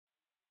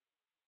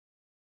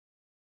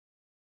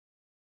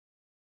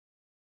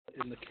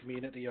in the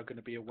community are going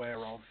to be aware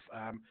of.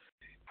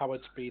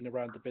 Howard's been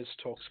around the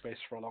BizTalk space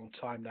for a long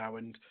time now,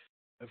 and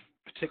of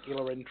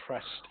particular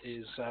interest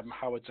is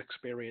Howard's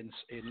experience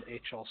in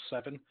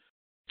HL7.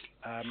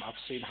 I've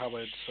seen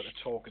Howard sort of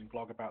talk and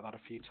blog about that a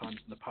few times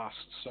in the past.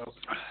 So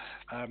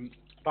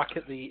back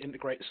at the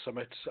Integrator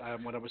Summit,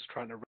 when I was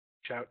trying to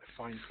reach out to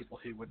find people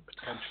who would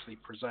potentially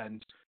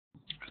present,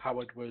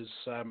 Howard was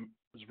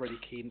really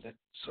keen to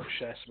sort of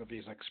share some of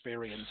his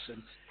experience,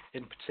 and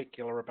in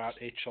particular about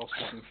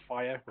HL7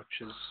 FHIR,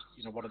 which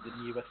is one of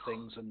the newer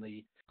things in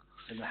the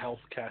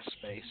healthcare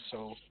space.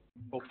 So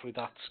hopefully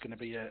that's going to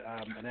be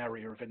an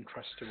area of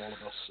interest to all of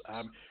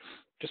us.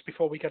 Just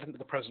before we get into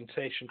the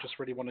presentation, just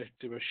really want to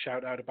do a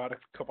shout out about a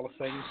couple of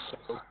things.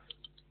 So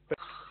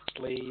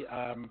firstly,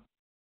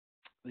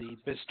 the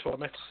Biz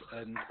Tournament,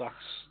 and that's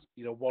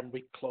 1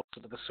 week closer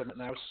to the summit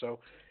now. So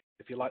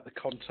if you like the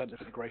content of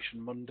Integration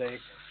Monday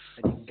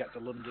and you can get to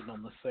London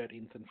on the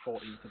 13th and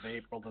 14th of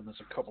April, then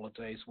there's a couple of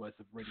days worth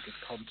of really good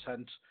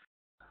content.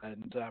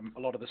 And a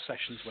lot of the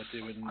sessions we're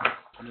doing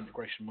on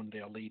Integration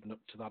Monday are leading up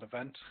to that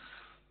event.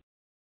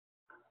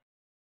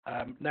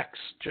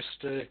 Next,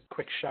 just a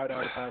quick shout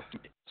out about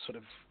sort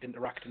of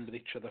interacting with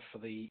each other for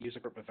the user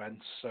group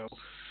events. So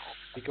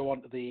if you go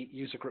onto the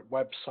user group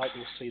website,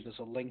 you'll see there's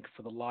a link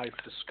for the live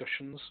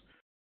discussions,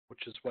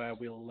 which is where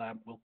we'll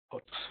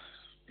put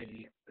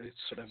a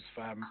sort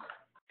of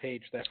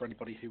page there for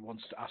anybody who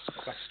wants to ask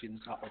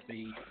questions. That will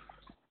be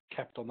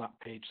kept on that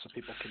page so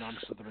people can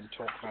answer them and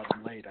talk about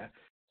them later.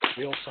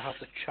 We also have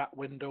the chat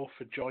window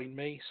for Join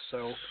Me,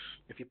 so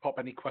if you pop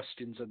any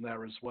questions in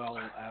there as well,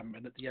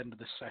 and at the end of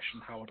this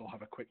session, Howard will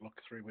have a quick look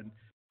through and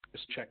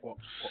just check what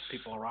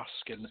people are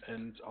asking,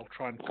 and I'll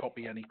try and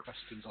copy any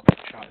questions off the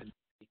chat in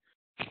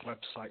the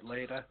website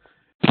later.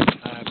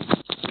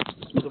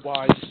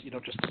 Otherwise,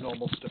 just the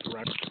normal stuff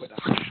around Twitter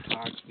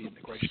hashtags, the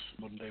Integration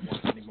Monday,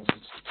 what anyone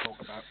wants to talk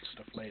about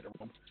stuff later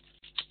on.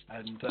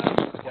 And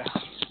I guess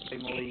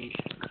finally,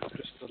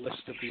 just a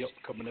list of the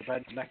upcoming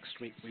events. Next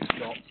week we've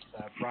got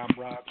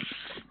Ramrad,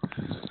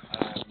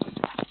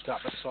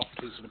 Datasoft,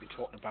 who's going to be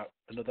talking about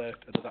another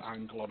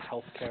angle on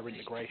healthcare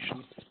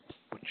integration,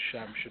 which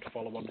should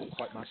follow on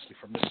quite nicely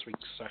from this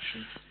week's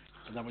session.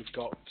 And then we've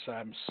got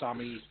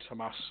Sammy,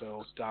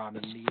 Tommaso, Dan,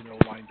 and Nino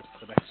lined up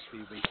for the next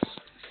few weeks.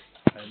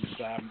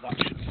 And that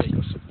should take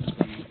us up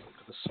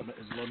to the summit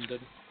in London,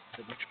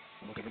 at which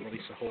we're going to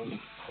release a whole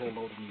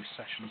load of new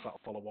sessions that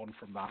will follow on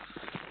from that.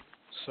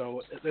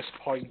 So at this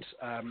point,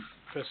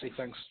 firstly,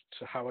 thanks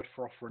to Howard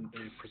for offering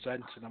to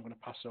present, and I'm going to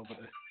pass over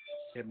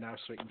to him now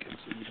so he can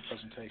continue the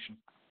presentation.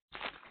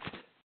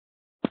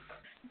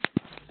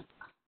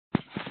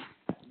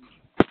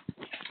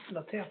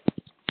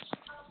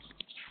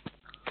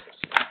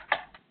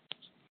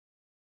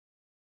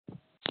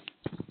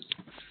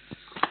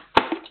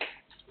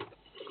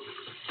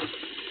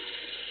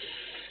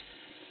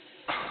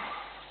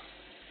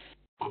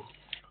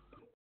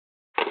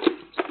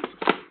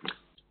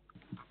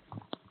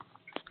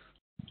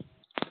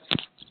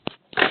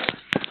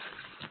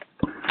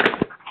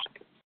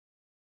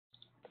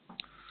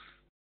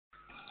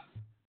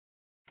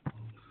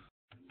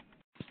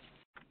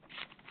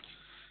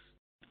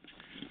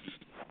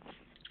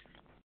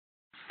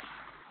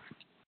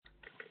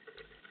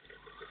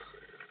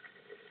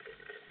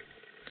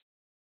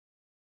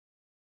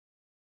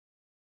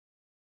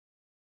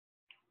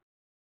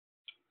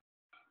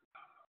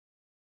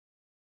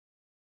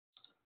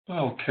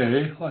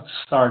 Okay, let's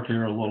start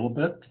here a little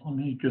bit. Let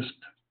me just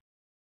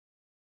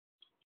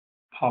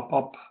pop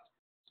up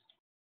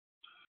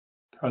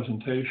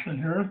presentation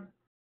here.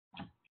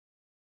 A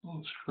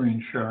little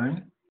screen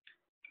sharing.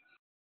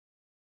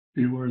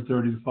 Viewer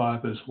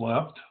 35 is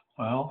left.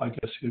 Well, I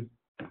guess you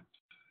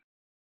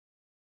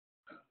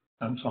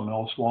and someone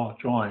else want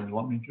to join.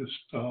 Let me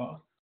just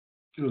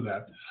do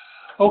that.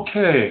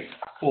 Okay,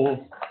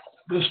 well,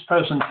 this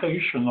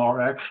presentation, or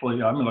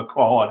actually I'm going to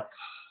call it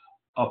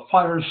a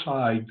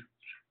fireside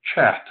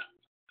chat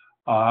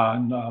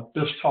on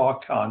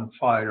BizTalk on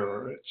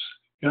FHIR. It's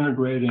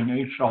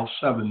integrating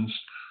HL7's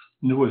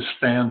newest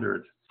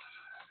standard.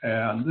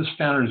 And this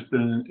standard has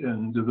been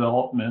in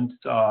development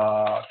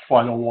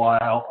quite a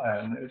while,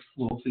 and it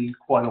will be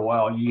quite a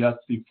while yet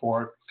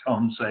before it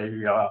becomes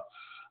a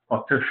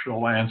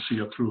official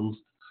ANSI-approved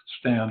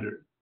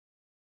standard.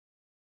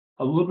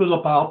 A little bit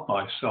about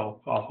myself,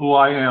 who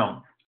I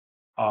am.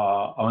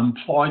 I'm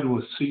employed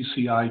with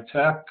CCI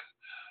Tech.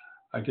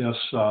 I guess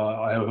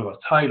I have a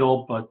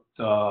title, but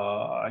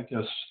I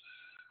guess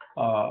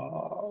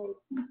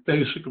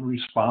basic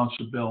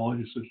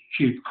responsibilities as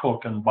chief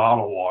cook and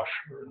bottle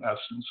washer. In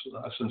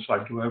essence,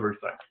 I do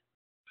everything.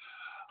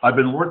 I've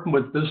been working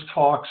with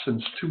BizTalk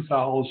since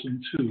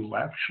 2002.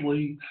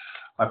 Actually,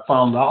 I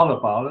found out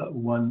about it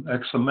when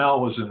XML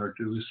was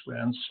introduced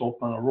and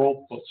Soap on a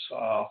Rope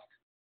was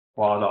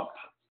brought up.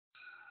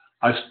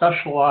 I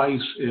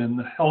specialize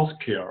in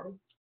healthcare.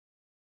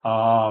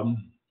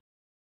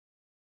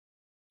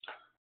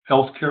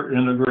 Healthcare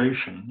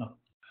integration.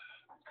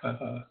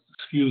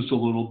 Excuse a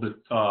little bit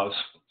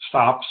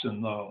stops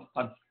and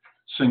I'm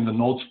seeing the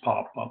notes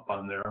pop up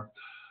on there.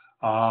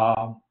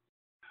 I'm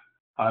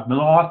an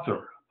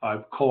author.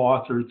 I've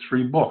co-authored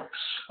 3 books.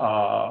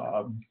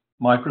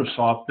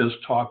 Microsoft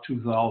BizTalk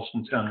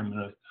 2010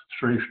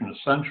 Administration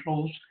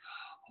Essentials,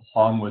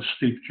 along with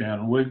Steve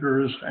Jan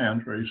Wiggers,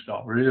 Andres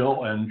Del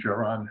Rio, and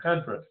Jaron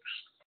Hendricks.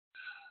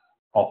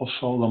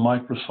 Also, the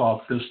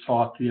Microsoft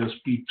BizTalk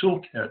ESB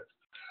Toolkit,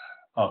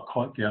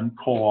 again,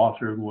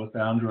 co-authored with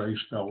Andres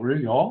Del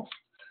Rio.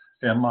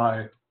 And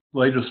my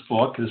latest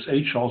book is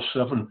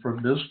HL7 for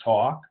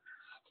BizTalk,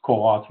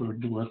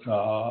 co-authored with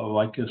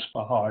Likis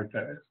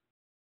Baharde.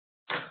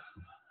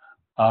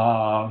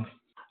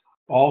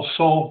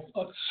 Also,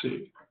 let's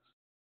see,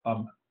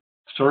 I'm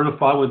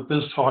certified with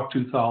BizTalk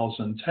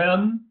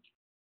 2010,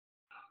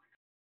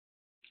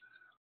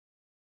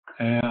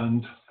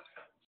 and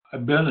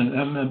I've been in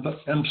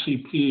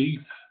MCP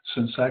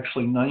since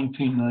actually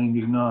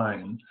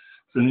 1999.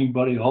 If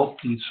anybody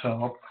needs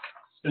help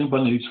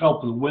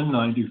with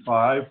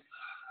Win95,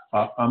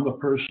 I'm the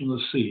person to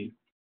see.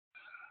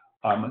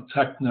 I'm a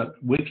TechNet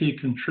Wiki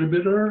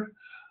contributor.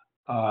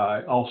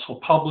 I also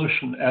publish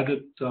and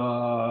edit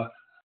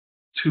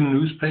 2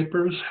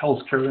 newspapers,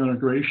 Healthcare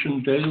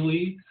Integration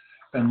Daily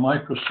and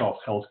Microsoft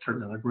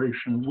Healthcare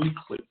Integration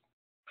Weekly.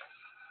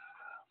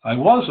 I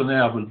was an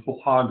avid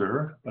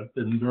blogger, but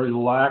been very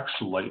lax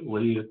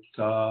lately.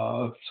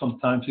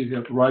 Sometimes you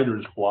get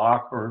writer's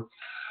block or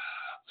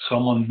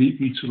someone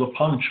beat me to the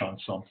punch on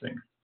something.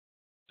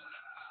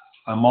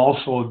 I'm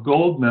also a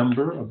gold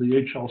member of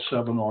the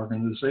HL7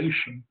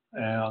 organization,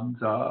 and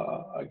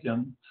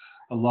again,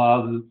 a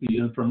lot of the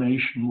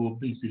information we'll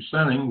be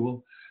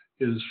presenting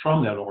is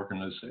from that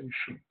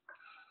organization.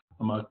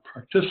 I'm a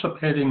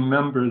participating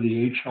member of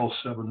the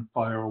HL7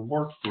 FHIR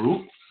work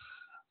group,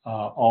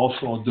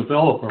 also a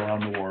developer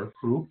on the work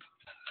group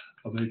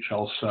of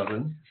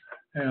HL7,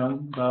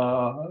 and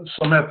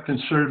some have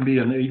considered me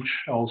an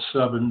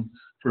HL7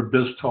 for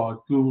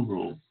BizTalk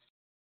guru.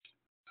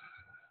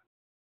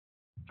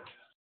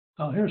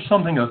 Now here's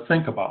something to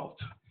think about.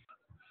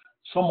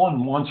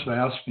 Someone once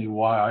asked me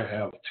why I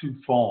have 2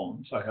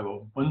 phones. I have a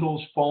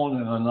Windows phone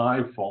and an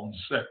iPhone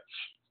 6.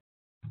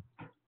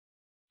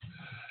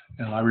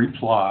 And I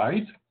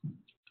replied,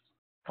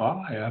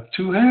 well, I have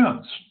 2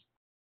 hands.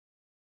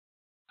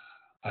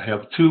 I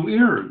have 2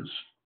 ears.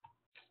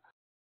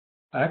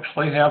 I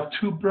actually have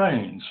 2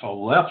 brains, a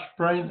left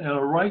brain and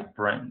a right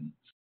brain.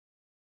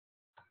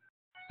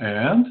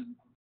 And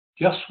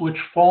guess which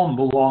phone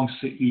belongs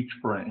to each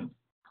brain?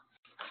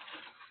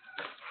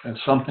 It's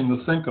something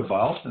to think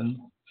about. And,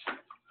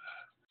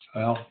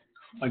 well,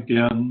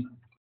 again,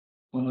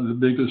 one of the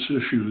biggest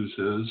issues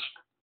is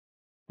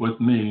with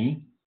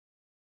me,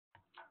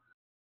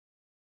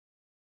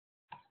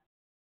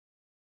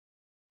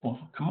 well,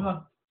 come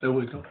on, there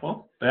we go.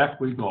 Well, back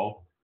we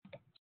go.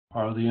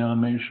 Part of the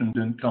animation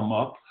didn't come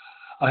up.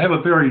 I have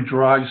a very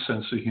dry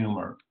sense of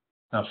humor.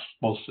 That's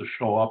supposed to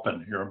show up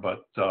in here,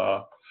 but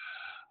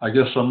I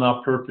guess I'm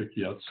not perfect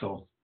yet,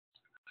 so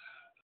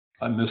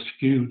I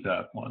miscued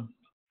that one.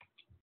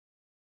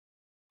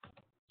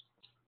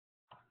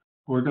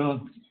 We're going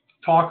to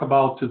talk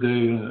about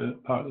today,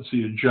 as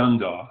the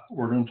agenda,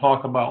 we're going to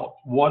talk about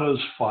what is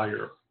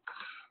FHIR.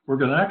 We're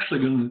going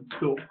to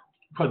do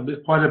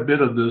quite a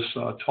bit of this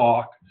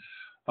talk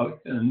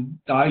and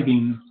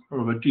diving,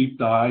 sort of a deep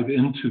dive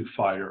into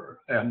FHIR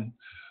and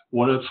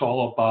what it's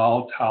all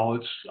about, how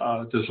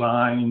it's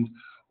designed,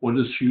 what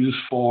it's used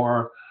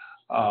for,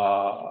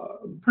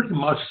 pretty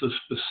much the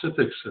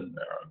specifics in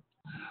there.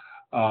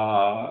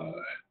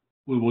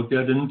 We will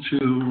get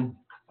into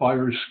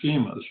FHIR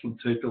schemas. We'll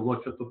take a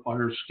look at the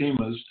FHIR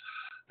schemas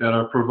that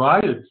are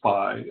provided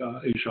by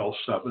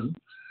HL7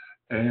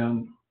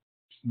 and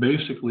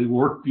basically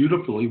work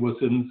beautifully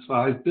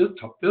inside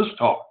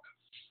BizTalk.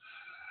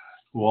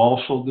 We'll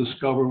also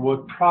discover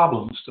what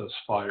problems does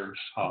FHIR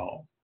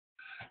solve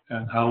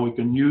and how we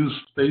can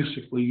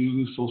basically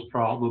use those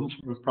problems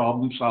for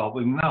problem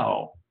solving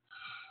now.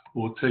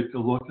 We'll take a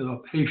look at a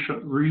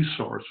patient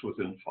resource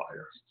within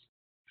FHIR.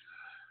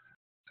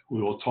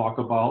 We will talk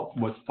about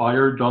what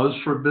FHIR does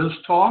for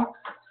BizTalk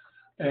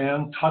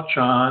and touch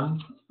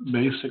on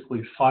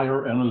basically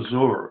FHIR and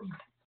Azure.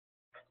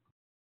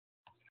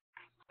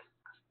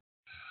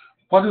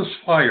 What is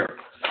FHIR?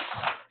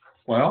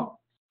 Well,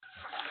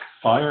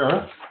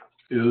 FHIR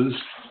is,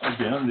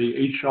 again,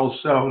 the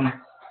HL7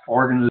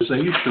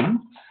 organization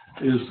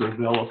is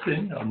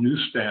developing a new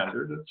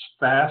standard. It's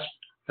Fast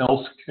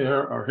Health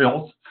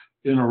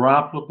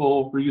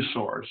Interoperable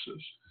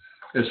Resources.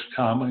 It's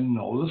commonly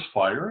known as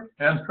FHIR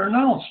and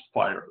pronounced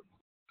FHIR.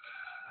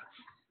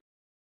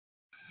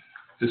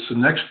 It's the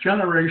next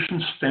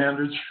generation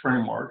standards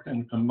framework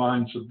and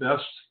combines the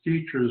best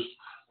features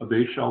of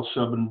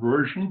HL7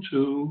 version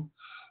 2,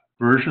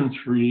 version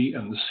 3,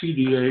 and the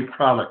CDA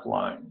product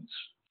lines.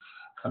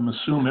 I'm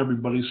assuming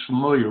everybody's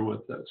familiar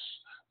with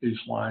these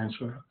lines.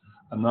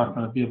 I'm not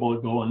going to be able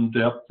to go in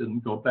depth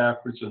and go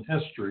backwards in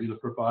history to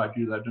provide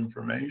you that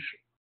information.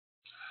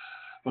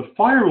 But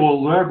FHIR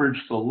will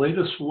leverage the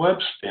latest web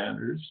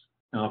standards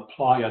and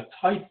apply a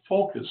tight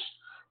focus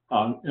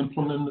on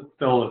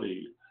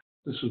implementability.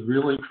 This is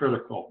really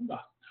critical.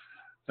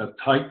 a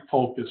tight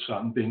focus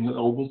on being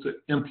able to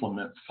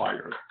implement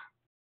FHIR.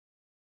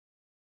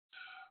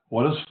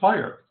 What is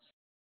FHIR?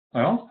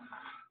 Well,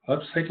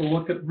 let's take a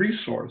look at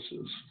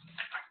resources.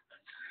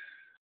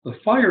 The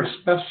FHIR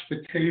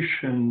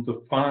specification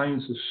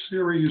defines a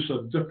series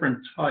of different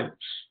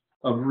types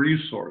of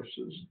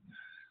resources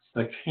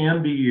that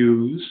can be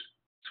used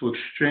to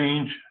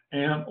exchange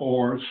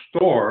and/or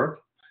store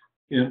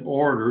in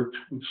order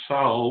to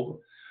solve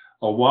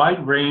a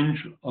wide range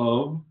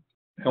of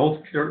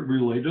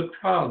healthcare-related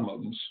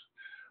problems,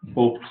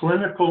 both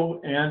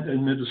clinical and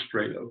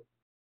administrative.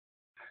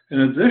 In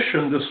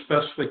addition, the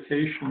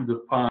specification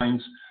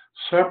defines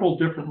several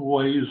different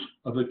ways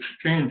of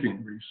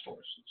exchanging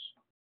resources.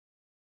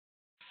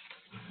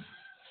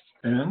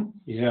 And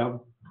you have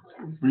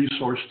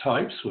resource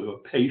types, so a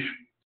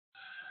patient,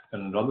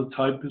 and another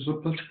type is a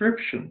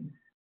prescription.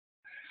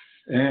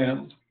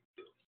 And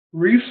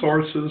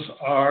resources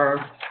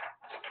are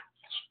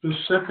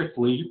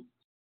specifically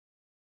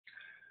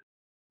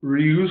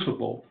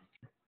reusable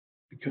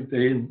because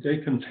they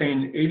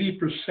contain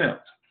 80%,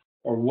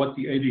 or what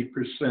the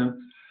 80%,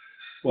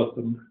 what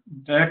the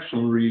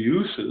maximum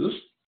reuse is,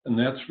 and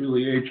that's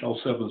really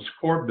HL7's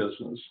core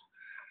business.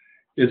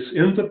 It's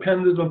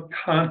independent of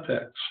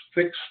context,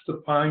 fixed,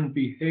 defined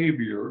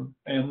behavior,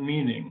 and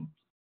meaning.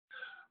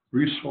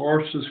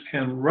 Resources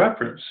can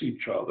reference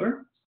each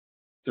other.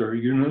 They're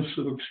units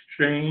of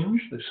exchange.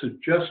 They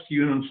suggest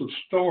units of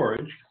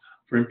storage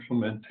for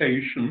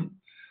implementation,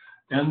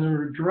 and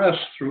they're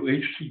addressed through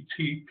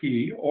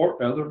HTTP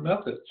or other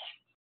methods.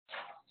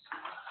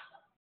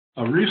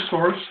 A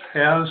resource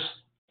has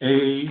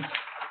an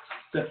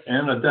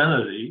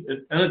entity,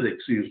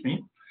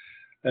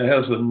 it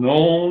has a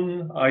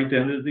known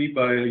identity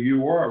by a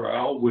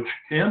URL which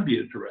can be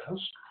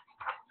addressed.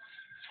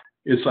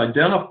 It's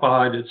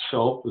identified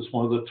itself as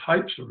one of the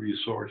types of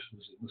resources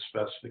in the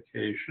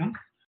specification.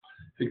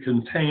 It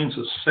contains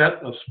a set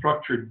of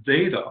structured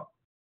data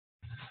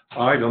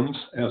items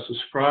as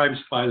described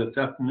by the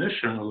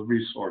definition of the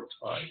resource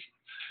type.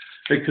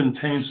 It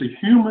contains a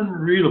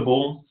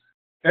human-readable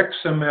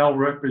XML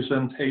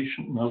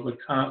representation of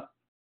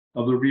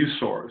the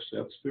resource.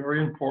 That's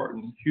very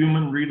important,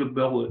 human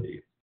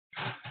readability,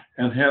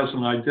 and has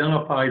an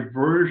identified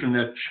version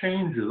that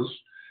changes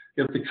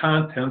if the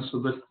contents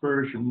of the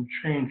version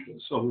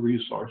changes, so the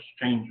resource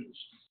changes.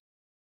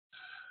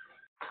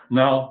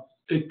 Now,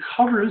 it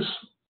covers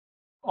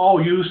all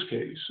use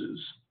cases,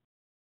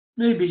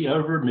 maybe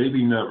ever,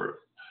 maybe never.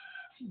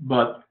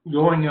 But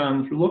going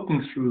on,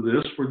 looking through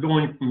this, we're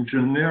going from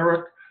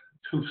generic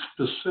to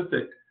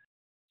specific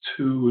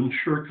to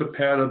ensure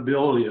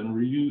compatibility and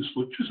reuse,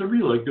 which is a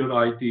really good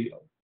idea.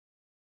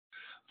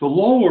 The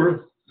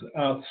lower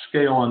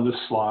scale on this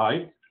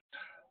slide,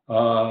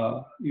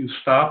 you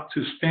stop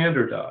to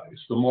standardize.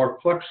 The more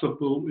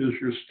flexible is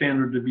your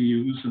standard to be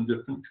used in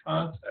different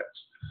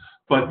contexts.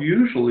 But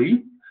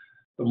usually,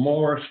 the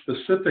more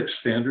specific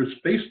standards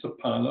based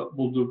upon it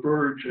will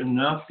diverge and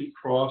not be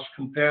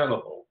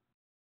cross-compatible.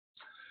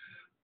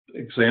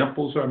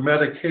 Examples are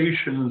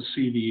medication and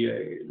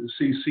CDA, the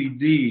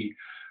CCD,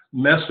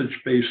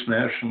 message-based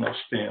national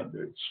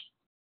standards.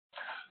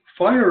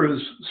 FHIR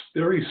is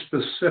very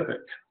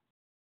specific,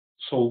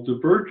 so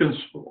divergence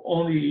will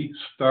only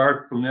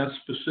start from that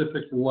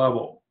specific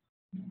level.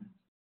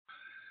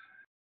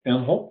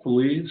 And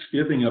hopefully it's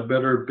giving a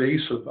better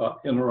base of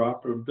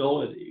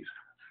interoperability.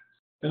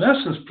 In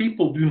essence,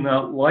 people do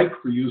not like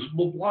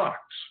reusable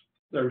blocks.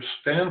 There are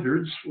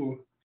standards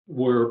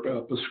where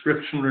a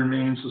prescription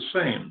remains the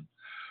same,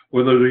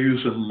 whether they're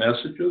using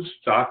messages,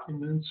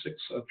 documents,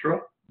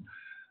 etc.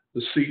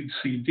 The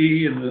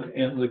CCD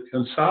and the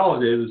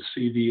consolidated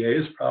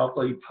CDA is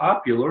probably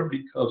popular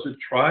because it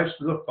tries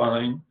to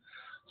define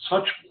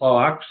such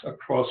blocks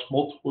across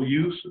multiple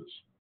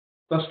uses,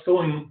 thus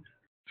going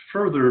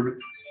further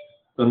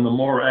than the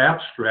more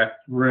abstract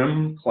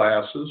RIM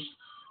classes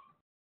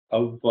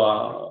of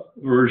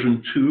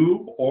version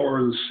 2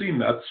 or the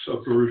CMETs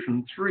of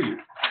version 3.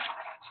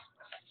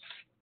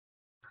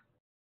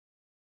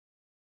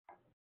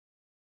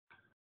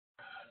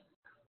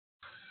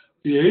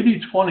 The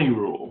 80-20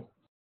 rule.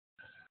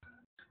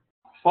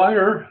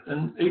 FHIR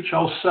and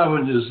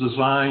HL7 is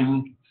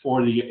designed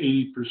for the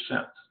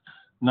 80%,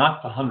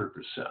 not the 100%.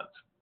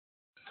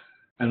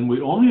 And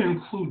we only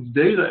include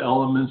data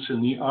elements in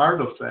the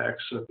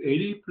artifacts of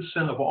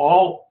 80% of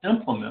all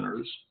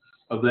implementers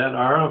of that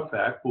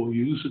artifact will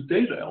use a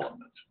data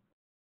element.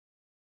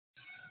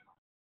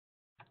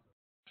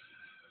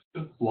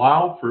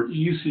 Allow for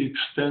easy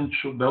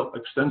extensibility of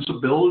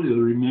the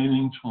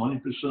remaining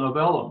 20% of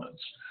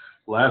elements.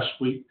 Last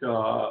week,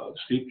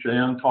 Steve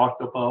Jan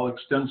talked about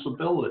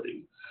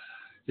extensibility.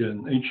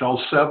 In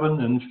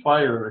HL7 and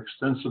FHIR,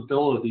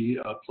 extensibility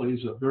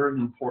plays a very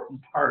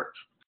important part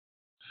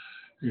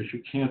because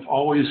you can't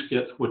always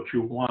get what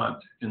you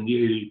want in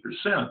the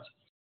 80%.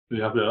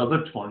 You have the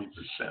other 20%.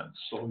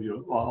 So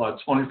you allow that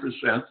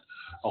 20%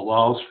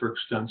 allows for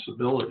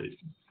extensibility.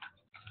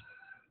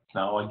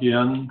 Now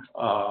again,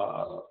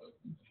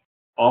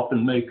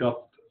 often make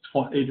up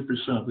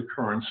 80% of the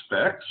current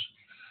specs.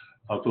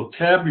 a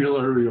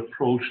vocabulary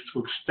approach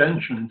to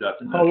extension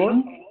definition. Howard?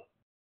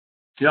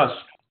 Yes.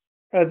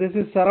 This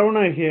is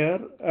Saravana here.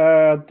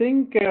 I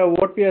think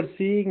what we are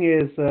seeing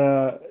is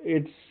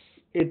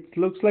it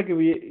looks like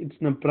it's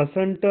in a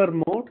presenter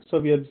mode, so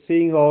we are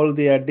seeing all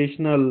the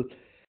additional.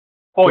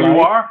 Oh, slides. you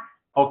are?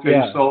 Okay,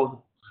 Yeah.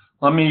 so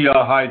let me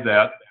hide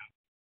that.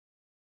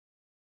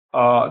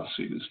 Let's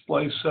see,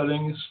 display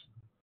settings.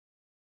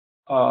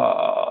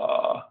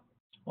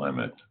 Wait a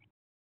minute.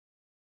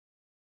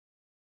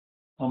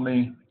 Let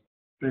me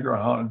figure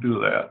out how to do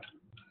that.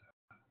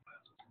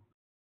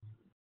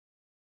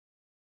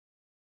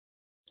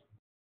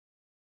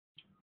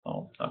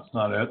 Oh, that's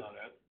not it.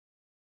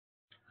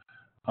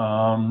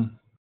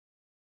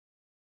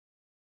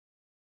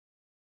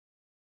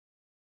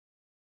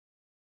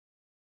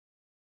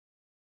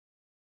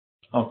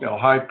 Okay, I'll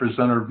hide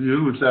presenter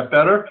view. Is that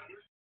better?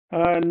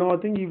 No, I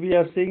think we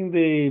are seeing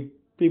the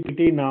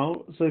PPT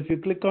now. So if you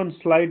click on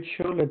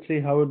slideshow, let's see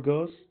how it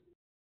goes.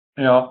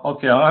 Yeah,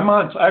 okay. I'm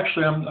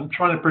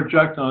trying to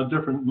project on a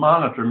different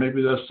monitor.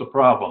 Maybe that's the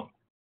problem.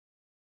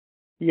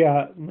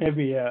 Yeah,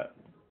 maybe, yeah.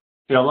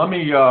 Yeah, let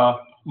me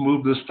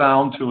move this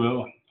down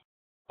to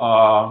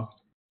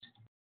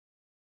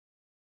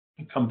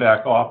come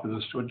back off of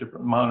this to a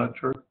different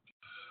monitor.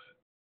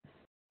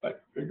 I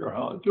figure out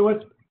how to do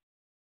it.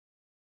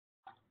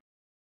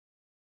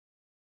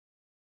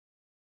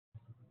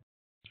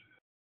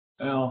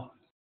 Well,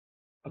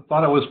 I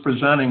thought I was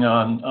presenting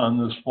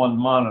on this one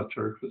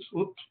monitor.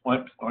 Oops,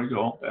 wait, I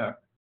go back.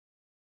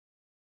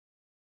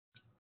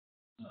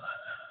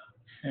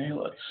 Okay,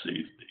 let's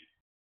see.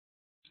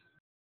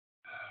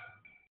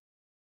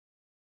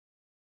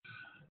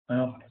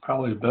 Well,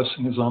 probably the best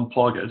thing is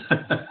unplug it.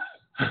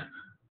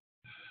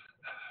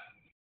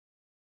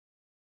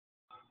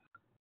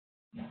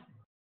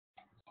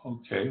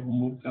 Okay, we'll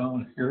move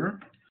down here.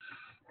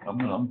 I'm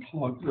going to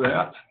unplug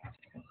that.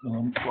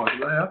 Unplug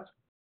that.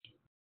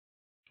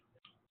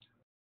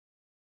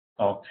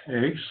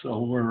 Okay, so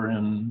we're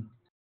in.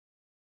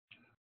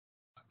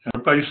 Can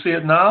everybody see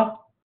it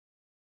now?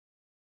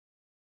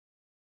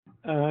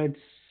 It's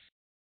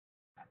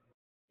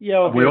yeah,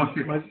 okay. We don't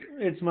see-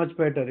 It's much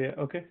better,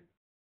 yeah. Okay.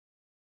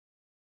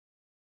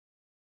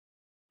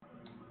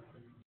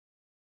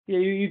 Yeah,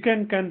 you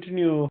can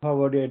continue,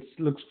 Howard. It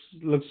looks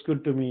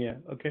good to me, yeah.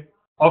 Okay.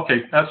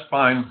 Okay, that's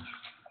fine.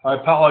 I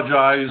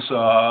apologize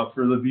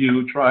for the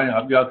view.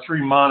 I've got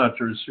 3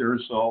 monitors here,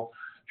 so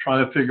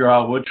trying to figure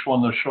out which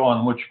one to show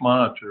on which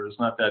monitor is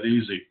not that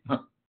easy.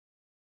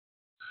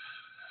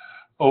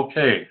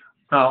 Okay,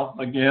 now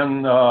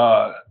again,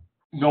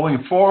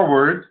 going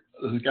forward,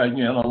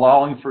 again,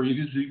 allowing for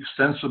easy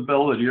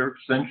extensibility or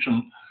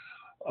extension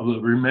of the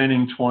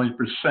remaining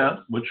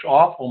 20%, which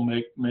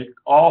often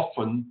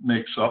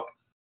makes up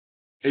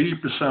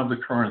 80% of the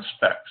current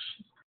specs.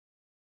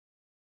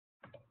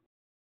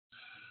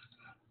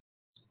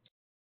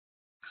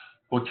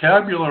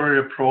 Vocabulary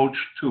approach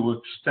to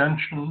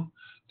extension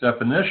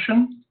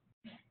definition.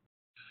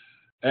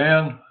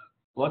 And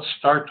let's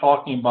start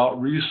talking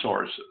about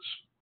resources.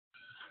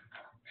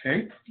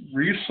 Okay,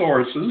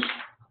 resources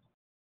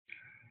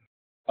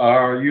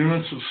are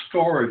units of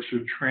storage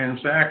or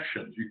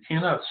transactions. You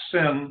cannot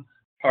send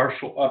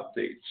partial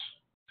updates.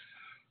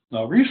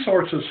 Now,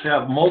 resources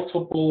have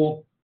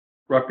multiple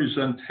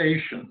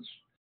representations.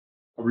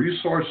 A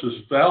resource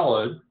is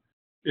valid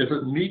if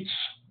it meets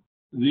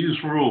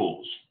these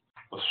rules.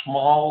 A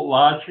small,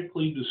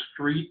 logically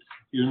discrete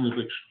unit of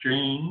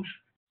exchange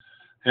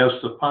has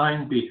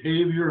defined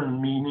behavior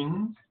and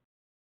meaning,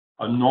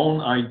 a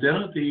known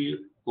identity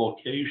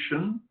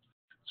location.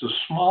 It's the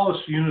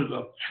smallest unit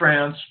of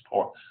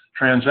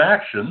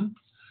transaction,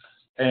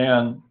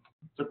 and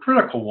the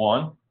critical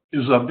one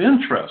is of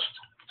interest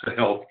to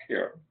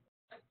healthcare.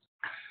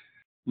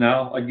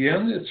 Now,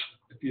 again, if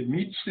it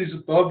meets these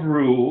above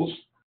rules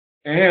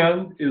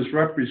and is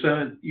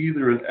represented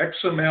either in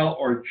XML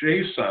or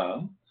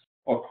JSON,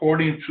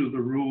 according to the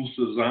rules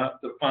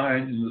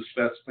defined in the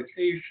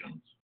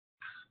specifications.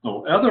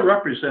 No other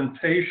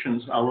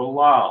representations are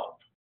allowed,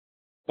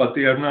 but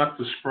they are not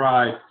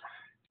described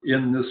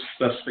in this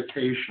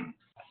specification.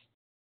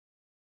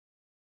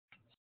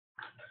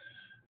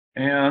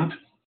 And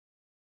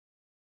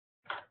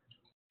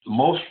the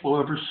most we'll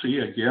ever see,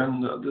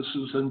 again, this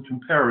is in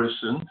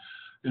comparison.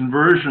 In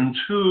version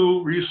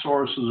 2,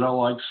 resources are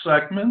like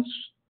segments.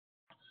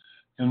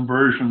 In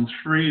version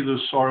 3, they're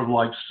sort of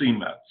like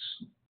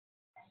CMETs.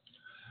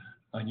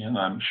 Again,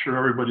 I'm sure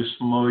everybody's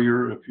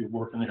familiar, if you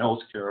work in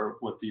healthcare,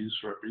 what these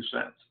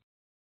represent.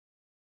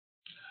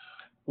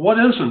 What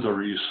isn't a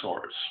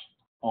resource?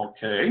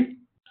 Okay,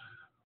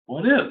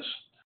 what is?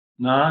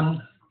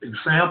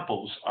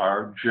 Non-examples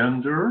are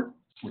gender,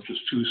 which is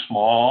too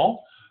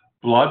small,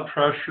 blood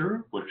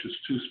pressure, which is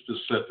too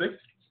specific,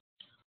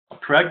 a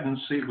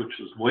pregnancy, which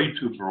is way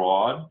too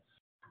broad,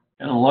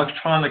 and an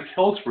electronic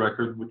health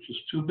record, which is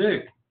too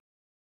big.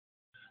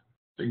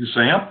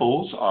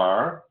 Examples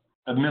are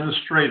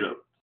administrative.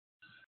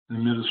 An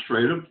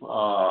administrative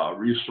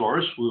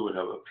resource, we would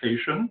have a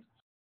patient,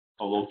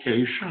 a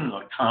location,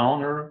 a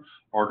counter,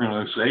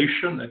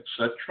 organization,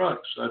 etc.,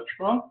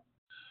 etc.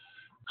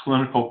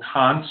 Clinical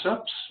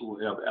concepts,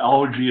 we have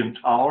allergy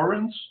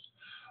intolerance,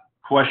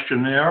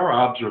 questionnaire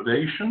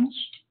observations.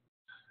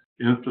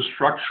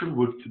 Infrastructure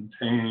would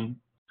contain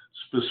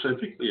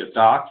specifically a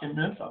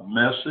document, a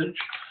message,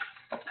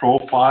 a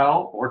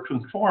profile, or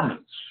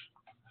conformance.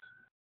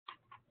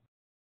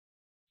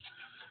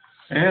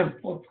 And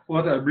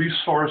what a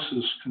resource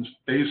is,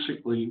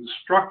 basically the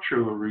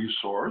structure of a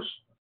resource.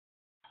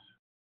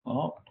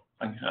 Well,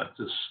 I got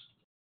this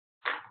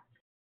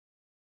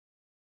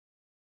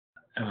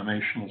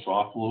animation is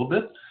off a little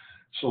bit,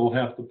 so we'll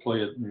have to play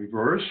it in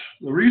reverse.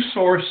 The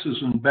resource is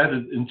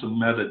embedded into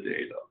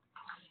metadata.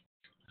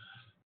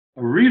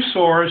 A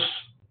resource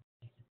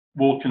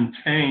will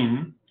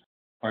contain,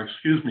 or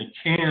excuse me,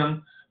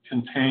 can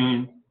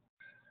contain,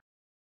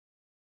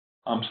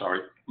 I'm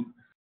sorry,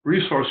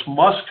 resource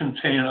must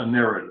contain a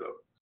narrative.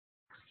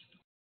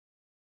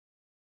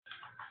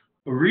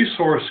 A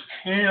resource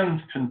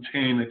can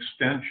contain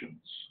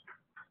extensions.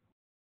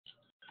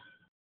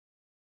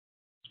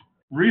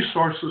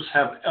 Resources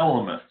have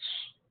elements,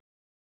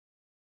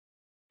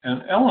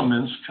 and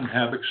elements can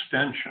have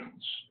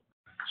extensions.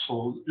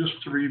 So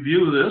just to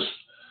review this,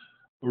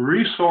 a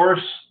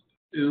resource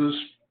is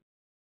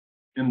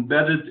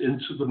embedded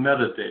into the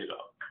metadata.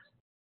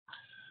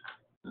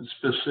 And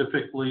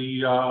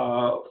specifically,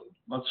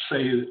 let's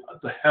say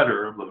the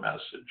header of the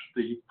message,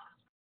 the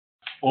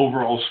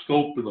overall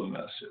scope of the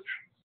message.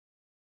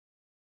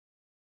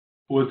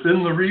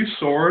 Within the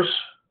resource,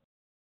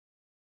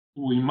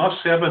 we must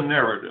have a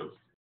narrative,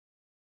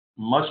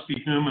 must be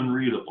human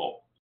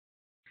readable.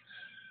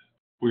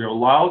 We are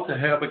allowed to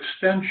have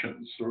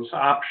extensions, so it's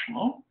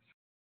optional.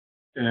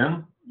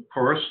 And of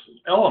course,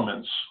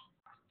 elements,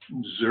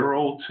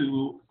 0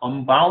 to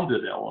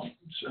unbounded elements.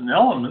 And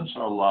elements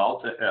are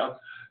allowed to have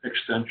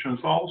extensions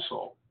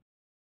also.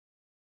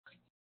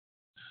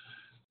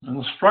 And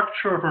the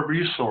structure of a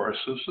resource,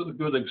 this is a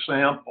good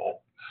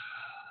example.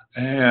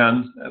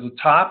 And at the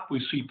top, we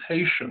see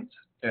patient.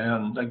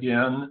 And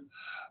again,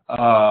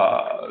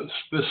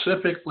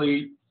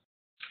 specifically,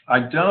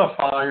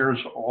 identifiers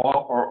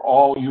are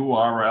all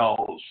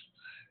URLs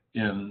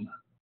in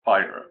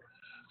FHIR.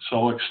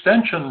 So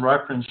extension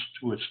reference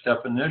to its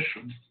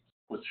definition,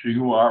 which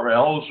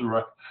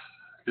URLs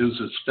is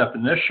its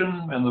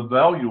definition, and the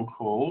value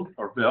code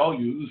or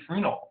value is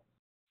renal.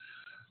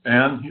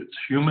 And it's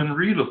human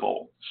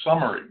readable,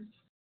 summary.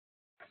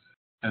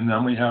 And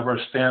then we have our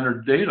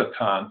standard data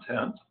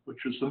content, which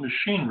is the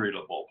machine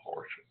readable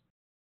portion.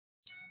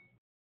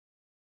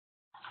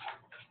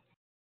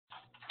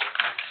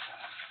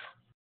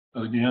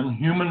 Again,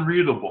 human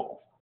readable.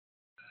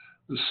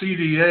 The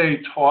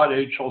CDA taught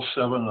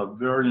HL7 a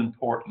very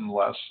important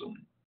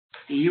lesson.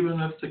 Even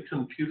if the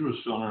computers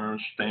don't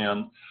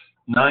understand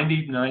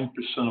 99%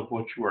 of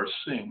what you are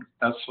seeing,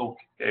 that's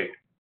okay.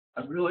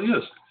 That really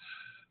is.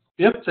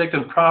 If they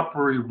can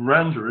properly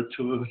render it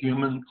to a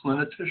human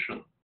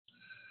clinician.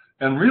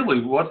 And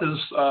really, what is,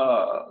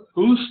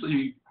 who's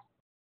the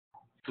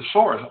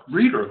source,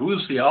 reader,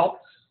 who's the out,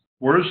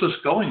 where is this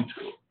going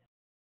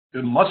to?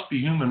 It must be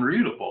human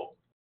readable.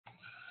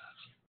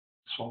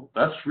 So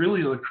that's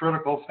really the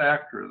critical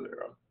factor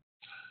there.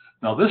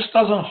 Now, this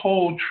doesn't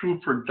hold true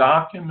for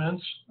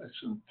documents.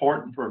 It's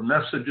important for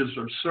messages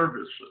or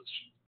services.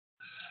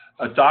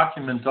 A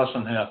document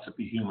doesn't have to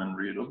be human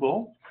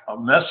readable. A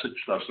message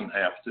doesn't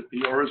have to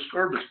be, or a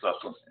service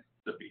doesn't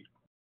have to be.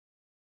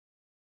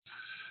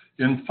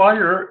 In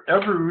FHIR,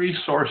 every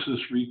resource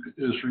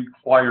is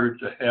required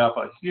to have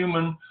a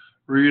human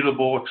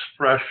readable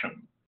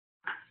expression.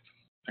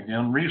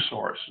 Again,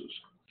 resources.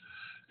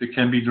 It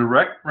can be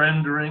direct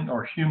rendering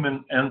or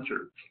human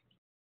entered.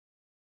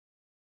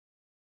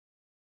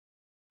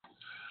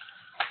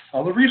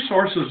 Now, the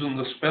resources in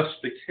the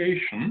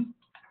specification,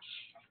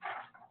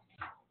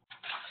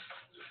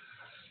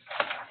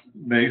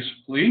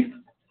 basically,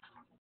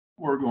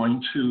 we're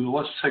going to,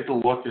 let's take a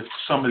look at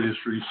some of these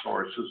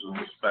resources in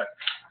the spec.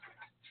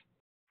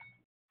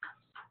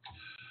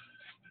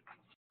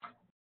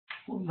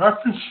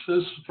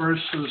 References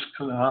versus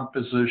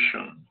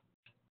composition.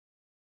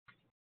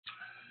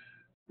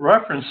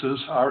 References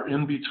are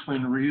in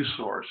between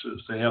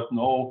resources. They have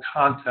no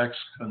context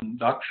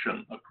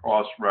conduction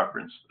across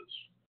references.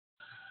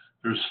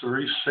 There's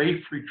very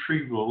safe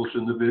retrieval of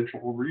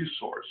individual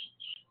resources.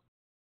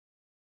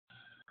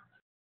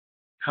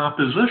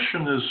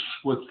 Composition is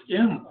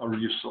within a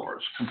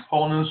resource.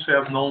 Components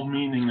have no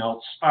meaning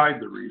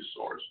outside the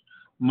resource,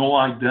 no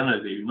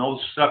identity, no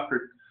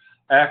separate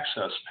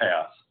access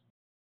path,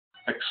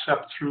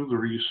 except through the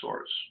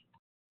resource.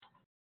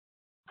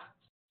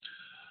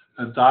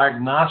 A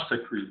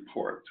diagnostic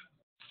report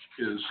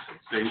is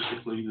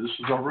basically, this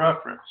is a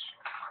reference.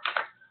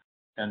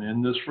 And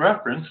in this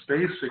reference,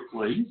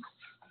 basically,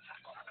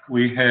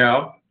 we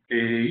have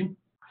a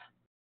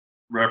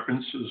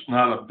reference is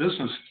not a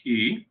business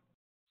key.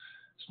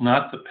 It's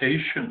not the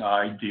patient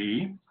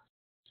ID.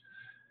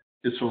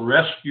 It's a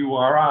REST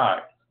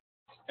URI.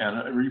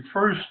 And it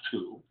refers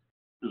to,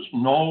 there's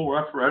no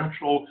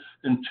referential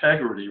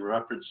integrity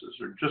references.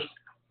 They're just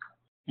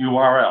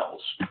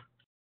URLs.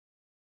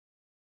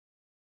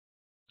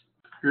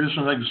 Here's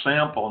an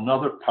example,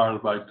 another part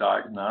of my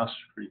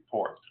diagnostic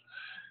report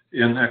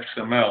in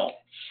XML.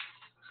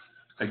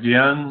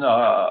 Again,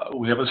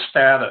 we have a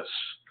status.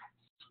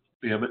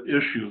 We have it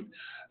issued.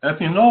 And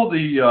if you know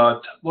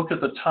look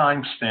at the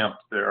timestamp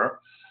there,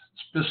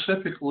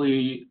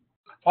 specifically,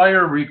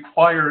 FHIR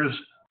requires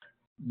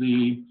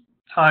the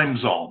time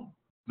zone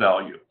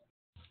value.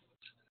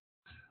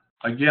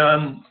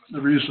 Again,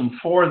 the reason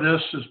for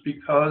this is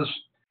because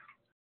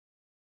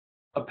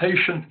a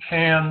patient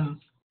can,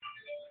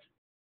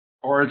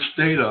 or its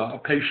data, a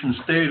patient's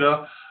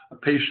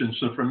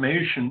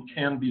information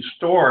can be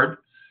stored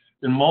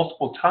in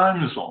multiple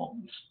time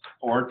zones,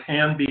 or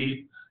can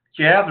be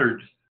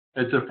gathered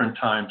at different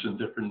times in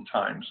different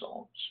time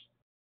zones.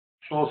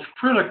 So it's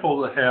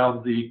critical to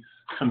have the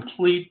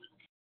complete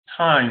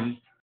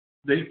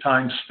date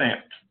time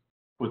stamped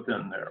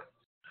within there.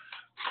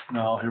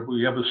 Now here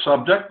we have a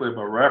subject, we have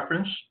a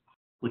reference,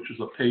 which is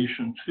a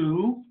patient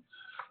 2.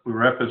 We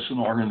reference an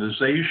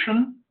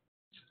organization.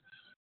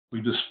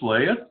 We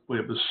display it. We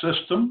have a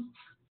system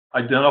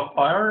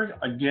identifier.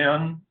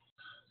 Again,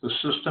 the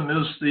system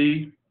is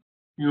the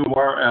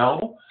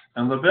URL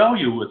and the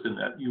value within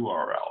that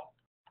URL.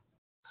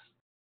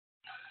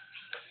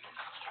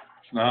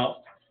 Now,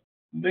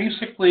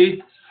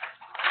 basically,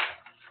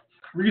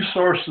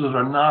 resources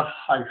are not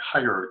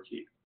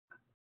hierarchy.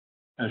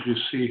 As you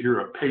see here,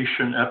 a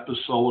patient,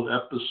 episode,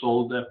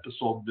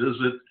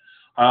 visit,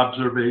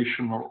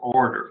 observation, or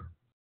order.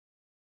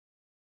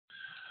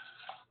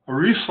 A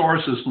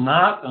resource is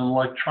not an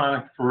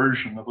electronic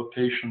version of a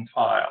patient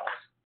file.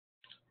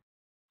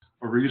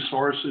 A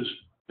resource is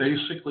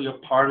basically a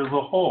part of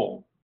the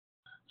whole.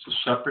 It's a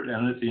separate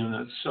entity in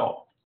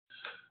itself.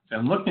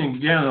 And looking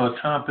again at the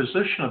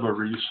composition of a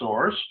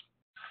resource,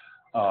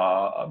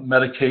 a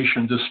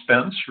medication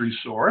dispense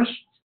resource,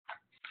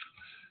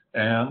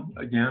 and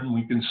again,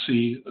 we can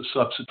see a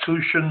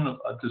substitution,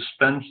 a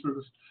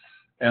dispensers,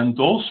 and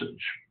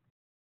dosage.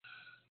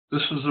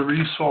 This is a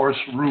resource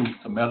route,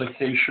 the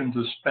medication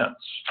dispense.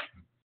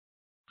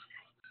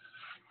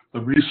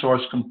 The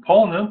resource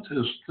component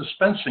is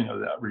dispensing of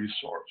that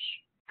resource.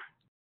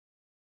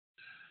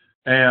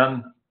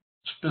 And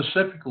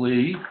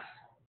specifically,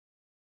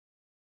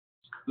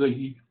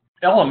 the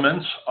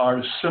elements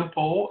are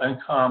simple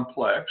and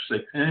complex.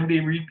 They can be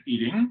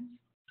repeating,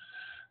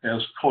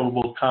 as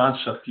codable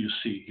concept you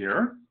see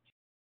here.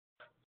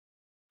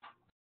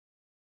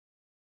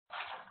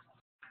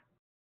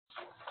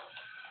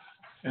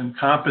 In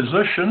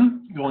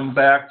composition, going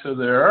back to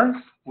there,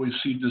 we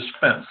see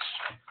dispense.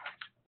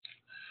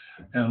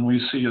 And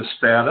we see a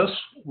status,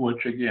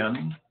 which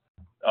again,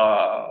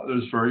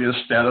 there's various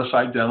status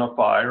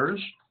identifiers,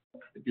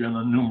 again,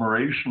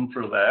 enumeration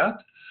for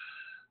that.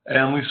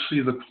 And we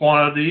see the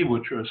quantity,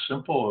 which are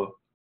simple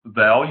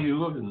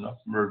value, the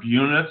number of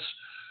units,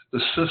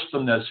 the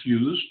system that's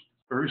used,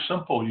 very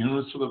simple,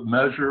 units of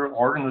measure,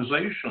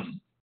 organization,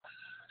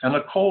 and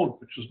a code,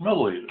 which is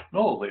milliliters,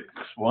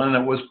 when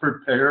it was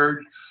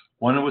prepared,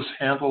 when it was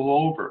handled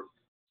over.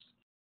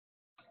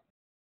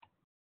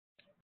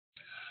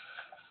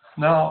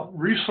 Now,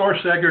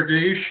 resource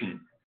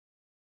aggregation.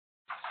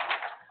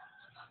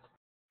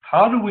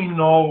 How do we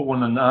know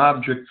when an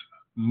object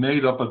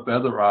made up of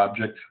other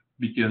object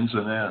begins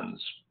and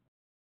ends?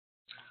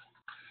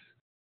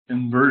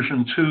 In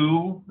version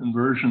 2, in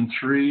version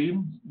 3,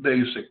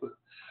 basically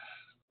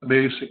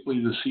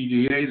the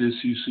CDA, the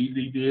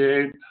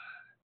CCDDA,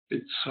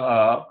 it's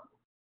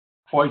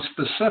quite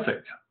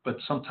specific,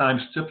 but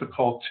sometimes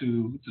difficult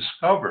to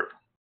discover.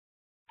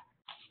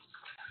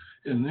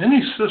 In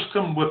any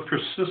system with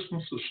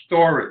persistence of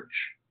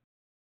storage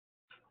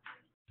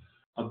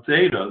of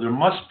data, there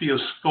must be a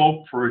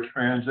scope for a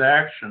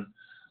transaction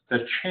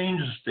that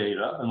changes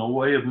data and a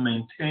way of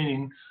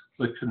maintaining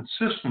the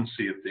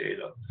consistency of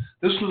data.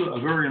 This is a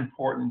very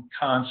important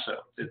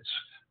concept. It's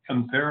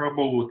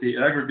comparable with the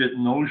aggregate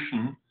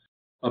notion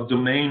of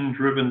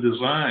domain-driven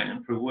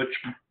design, for which,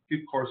 of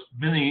course,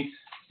 many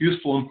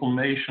useful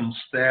implementation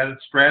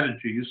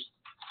strategies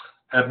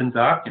have been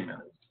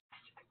documented.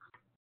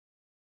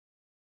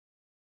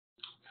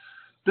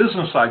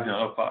 Business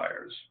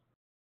identifiers.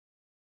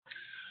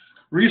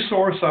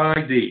 Resource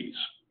IDs.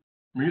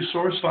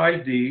 Resource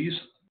IDs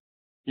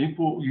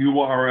equal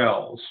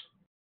URLs.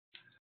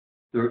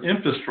 They're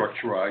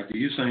infrastructure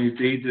IDs, and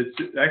they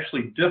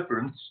actually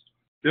differ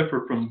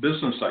from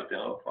business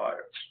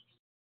identifiers.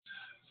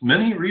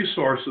 Many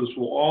resources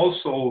will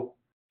also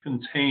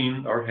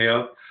contain or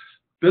have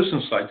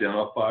business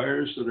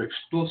identifiers that are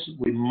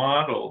explicitly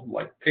modeled,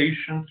 like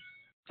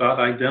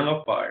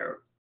patient.identifier,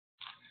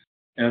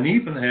 and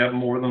even have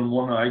more than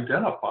one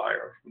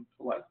identifier,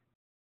 like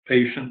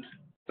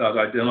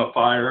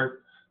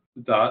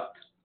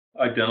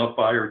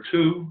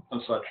patient.identifier.identifier2,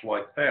 and such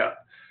like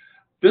that.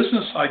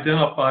 Business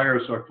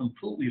identifiers are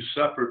completely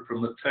separate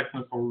from the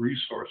technical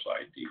resource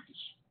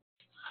IDs.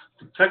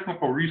 The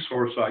technical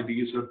resource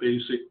IDs are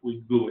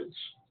basically GUIDs.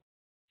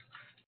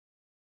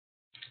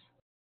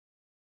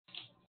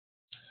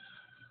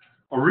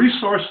 A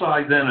resource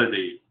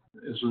identity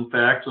is in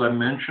fact, as I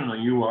mentioned, a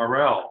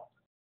URL.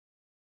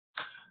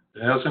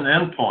 It has an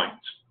endpoint.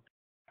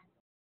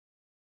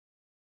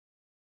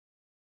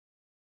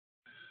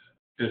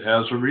 It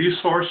has a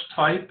resource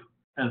type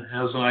and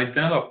has an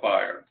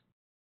identifier.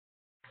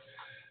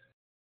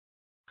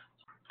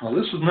 Now,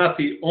 this is not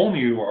the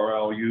only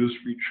URL used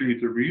to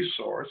retrieve the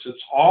resource.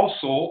 It's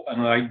also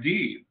an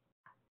ID.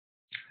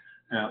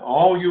 And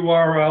all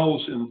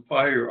URLs in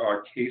FHIR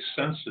are case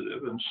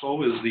sensitive, and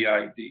so is the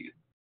ID.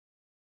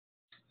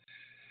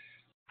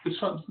 It's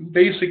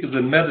basically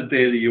the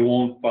metadata you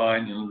won't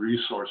find in the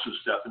resources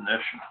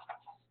definition.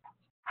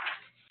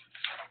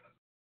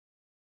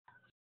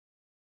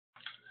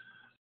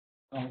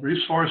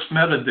 Resource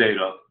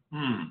metadata.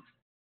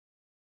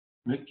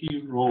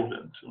 Mickey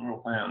Rodent in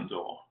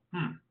Orlando.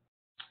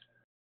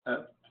 I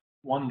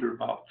wonder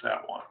about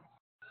that one.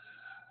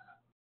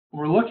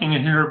 We're looking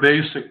at here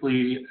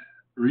basically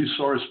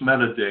resource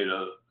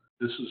metadata.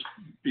 This is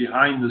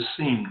behind the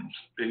scenes,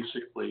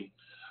 basically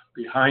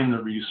behind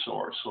the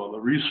resource. So the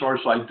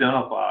resource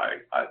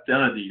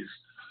identities,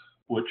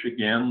 which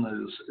again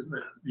is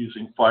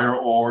using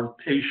FHIR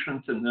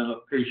patient and then a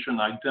patient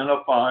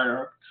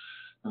identifier,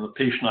 and the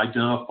patient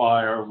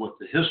identifier with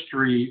the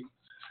history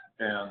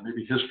and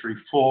maybe history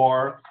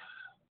for,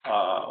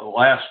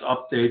 last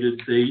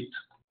updated date,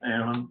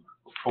 and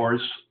of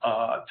course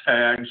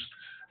tags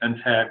and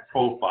tag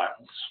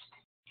profiles.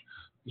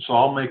 This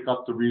all make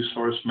up the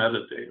resource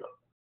metadata.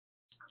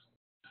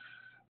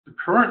 The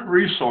current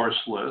resource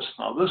list,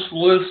 now this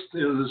list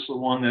is the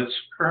one that's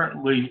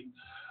currently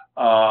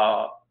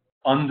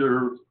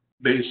under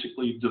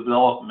basically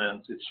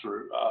development. It's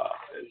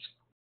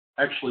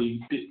actually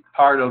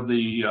part of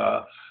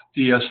the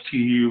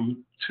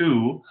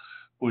DSTU2,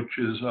 which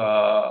is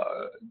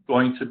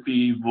going to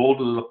be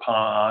voted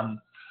upon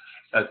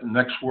at the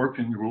next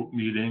working group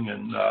meeting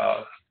in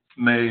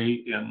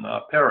May in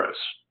Paris.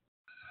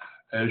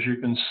 As you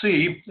can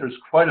see, there's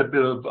quite a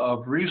bit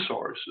of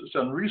resources,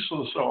 and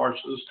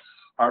resources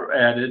are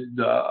added,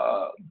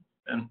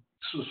 and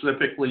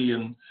specifically,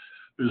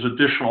 there's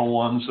additional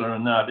ones that are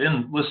not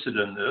listed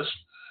in this,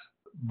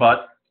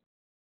 but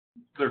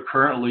they're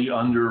currently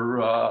under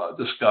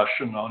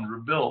discussion, under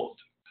build.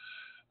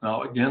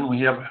 Now, again, we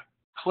have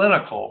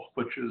clinical,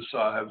 which is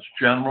has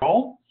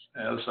general,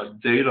 as a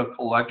data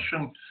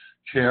collection,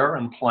 care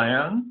and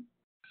plan,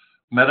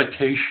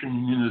 medication,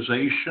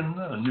 immunization,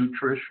 and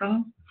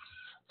nutrition,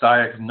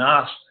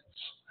 diagnostics,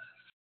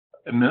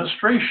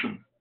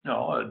 administration.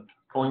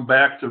 Going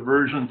back to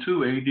version 2,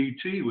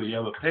 ADT, we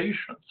have a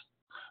patient,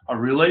 a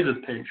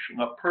related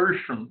patient, a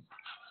person,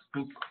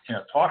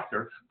 can't talk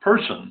there,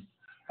 person,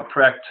 a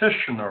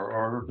practitioner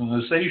or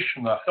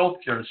organization, a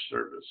healthcare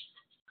service,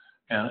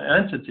 and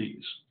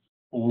entities,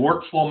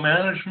 workflow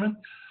management,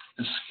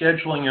 and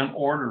scheduling and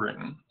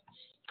ordering.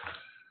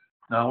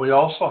 Now, we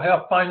also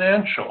have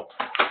financial.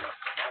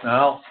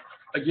 Now,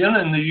 again,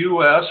 in the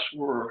US,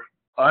 where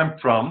I'm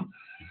from,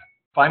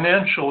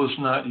 financial is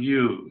not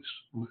used.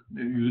 We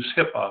use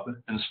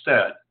HIPAA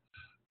instead.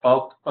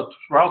 But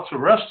throughout the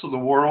rest of the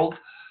world,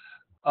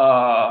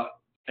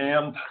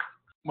 and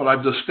what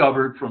I've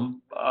discovered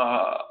from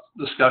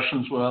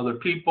discussions with other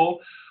people,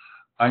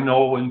 I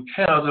know in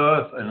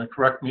Canada, and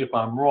correct me if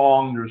I'm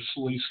wrong, there's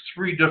at least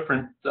 3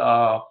 different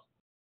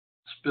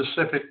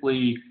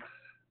specifically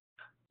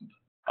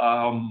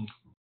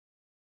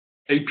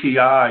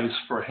APIs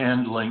for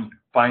handling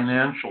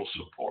financial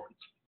support.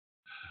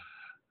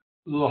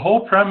 The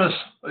whole premise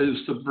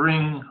is to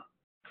bring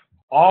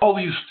all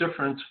these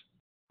different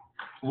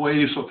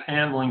ways of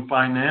handling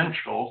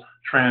financial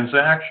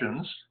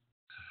transactions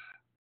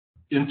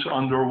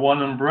under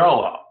one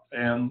umbrella,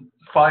 and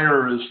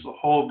FHIR is the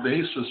whole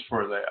basis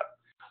for that.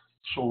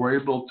 So we're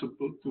able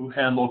to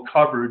handle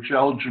coverage,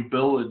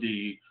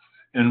 eligibility,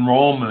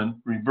 enrollment,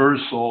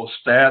 reversal,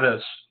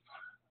 status,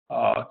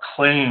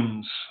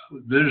 claims,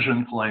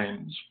 vision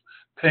claims,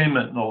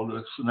 payment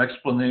notice, and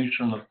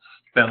explanation of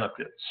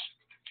benefits.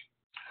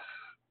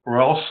 We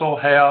also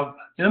have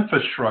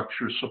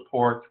infrastructure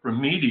support for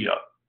media,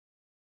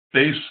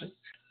 basic,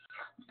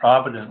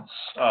 providence,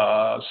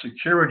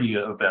 security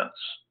events,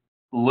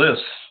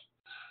 lists,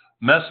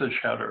 message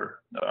header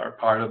are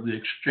part of the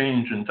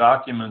exchange and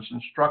documents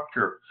and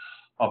structure,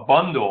 a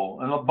bundle.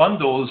 And a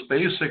bundle is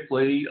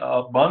basically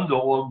a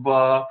bundle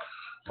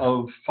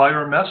of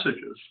FHIR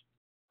messages,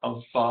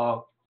 of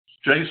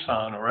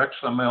JSON or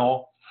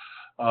XML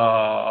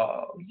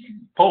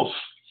posts.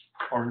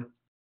 Or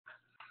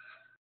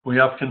we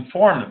have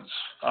conformance.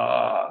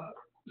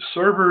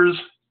 Servers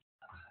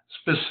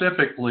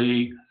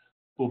specifically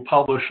will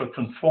publish a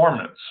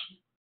conformance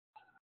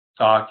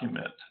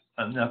document,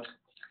 and that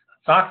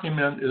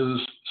document is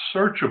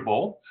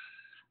searchable,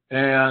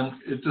 and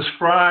it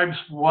describes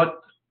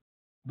what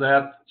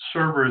that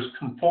server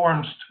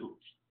conforms to,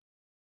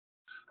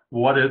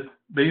 what it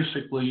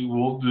basically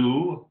will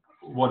do,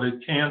 what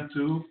it can't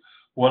do,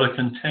 what it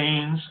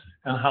contains,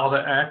 and how to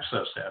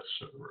access that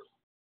server.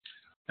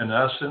 In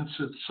essence,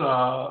 it's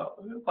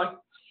like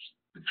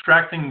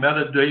extracting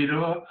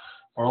metadata,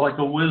 or like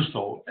a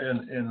WSDL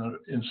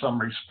in some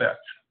respect.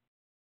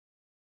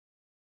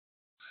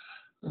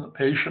 And the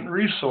patient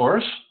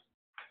resource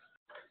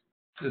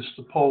is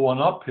to pull one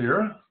up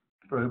here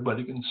so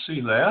everybody can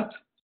see that.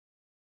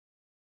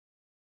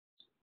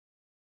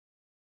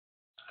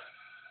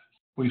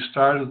 We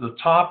start at the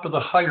top of the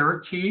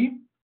hierarchy,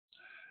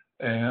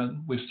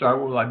 and we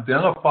start with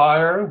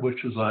identifier,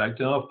 which is an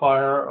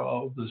identifier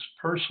of this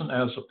person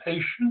as a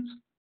patient.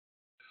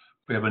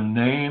 We have a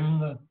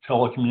name,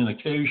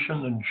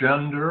 telecommunication, and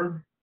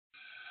gender.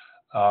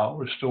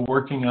 We're still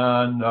working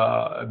on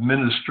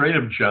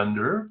administrative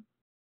gender.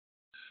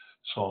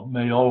 So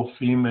male,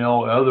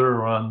 female, other,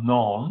 or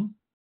unknown.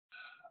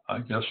 I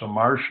guess a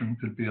Martian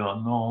could be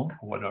unknown,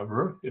 or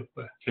whatever, if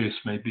the case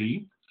may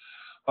be.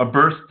 A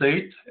birth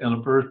date and a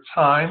birth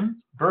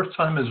time. Birth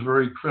time is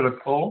very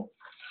critical.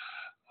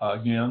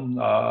 Again,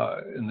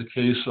 in the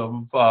case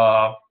of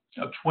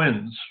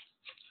twins,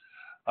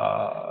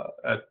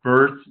 at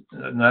birth,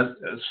 and that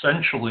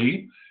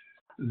essentially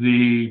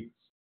the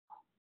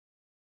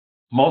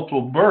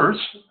multiple births,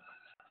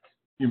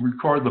 you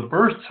record the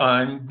birth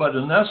time, but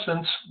in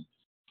essence,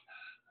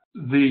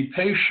 the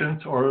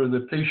patient or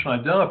the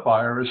patient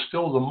identifier is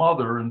still the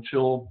mother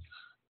until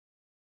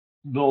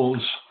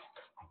those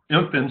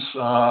infants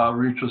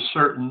reach a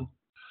certain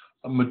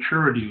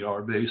maturity,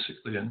 or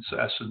basically, in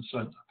essence,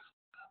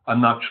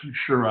 I'm not too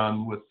sure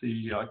on what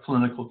the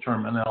clinical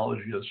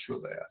terminology is for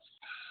that.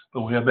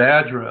 But we have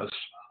address,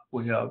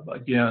 we have,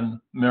 again,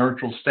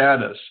 marital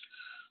status,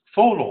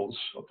 photos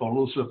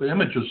of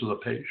images of the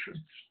patient,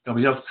 and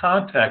we have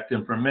contact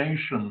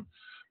information,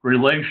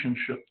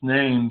 relationship,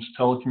 names,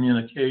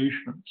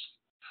 telecommunications.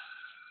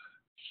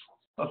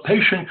 A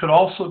patient could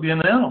also be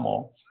an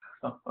animal,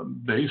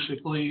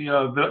 basically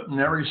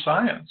veterinary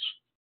science,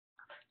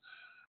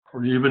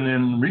 or even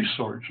in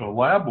research or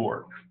lab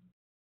work,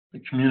 the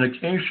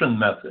communication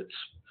methods.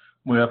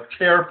 We have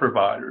care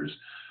providers,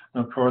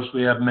 and of course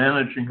we have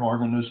managing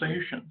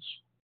organizations.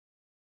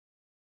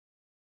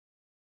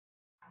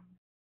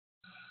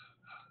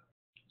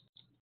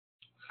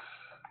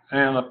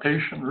 And a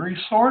patient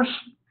resource,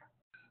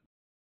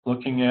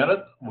 looking at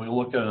it, we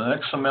look at an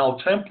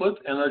XML template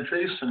and a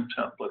JSON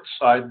template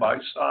side by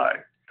side.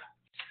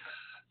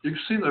 You can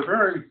see they're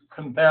very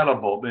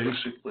compatible,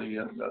 basically,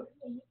 and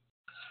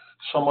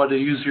somewhat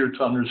easier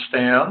to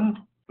understand.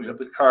 We have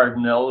the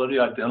cardinality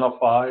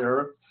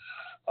identifier,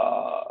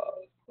 a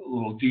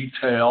little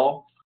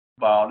detail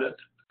about it,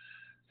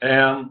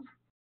 and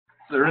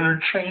they're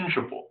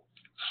interchangeable.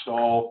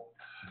 So,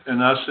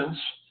 in essence,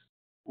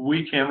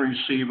 we can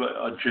receive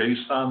a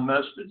JSON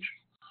message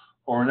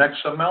or an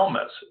XML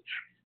message,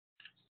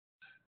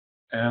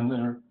 and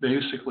they're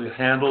basically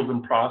handled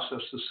and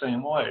processed the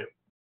same way.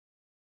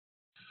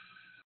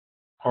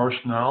 Of course,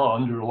 now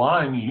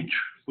underlying each,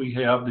 we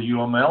have the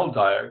UML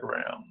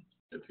diagram,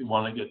 if you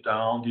want to get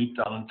deep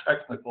down and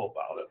technical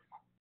about it.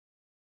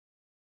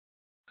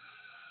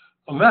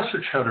 A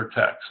message header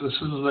text. This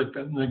is like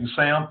an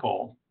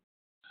example.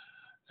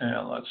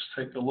 And let's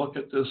take a look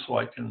at this so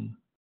I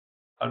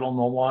don't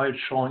know why it's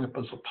showing up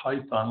as a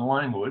Python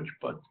language,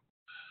 but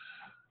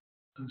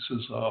this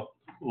is a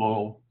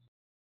little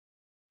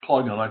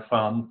plugin I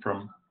found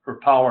for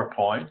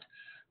PowerPoint.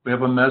 We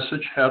have a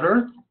message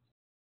header.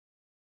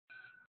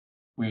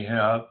 We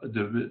have a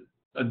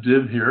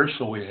div here,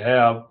 so we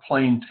have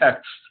plain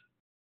text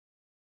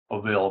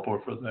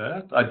available for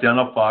that.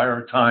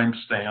 Identifier,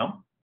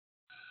 timestamp,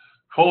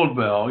 code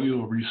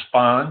value,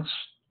 response,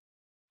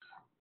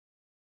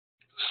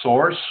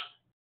 source,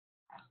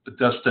 the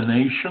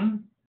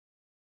destination,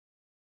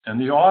 and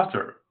the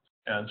author,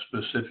 and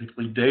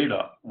specifically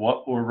data,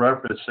 what we're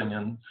referencing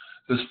in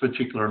this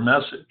particular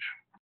message.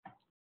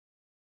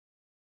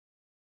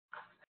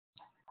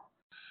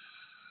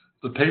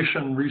 The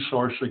patient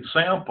resource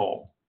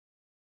example,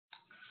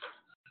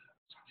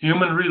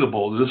 human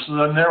readable. This is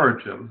a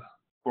narrative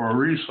or a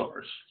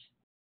resource.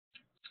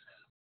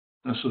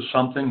 This is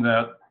something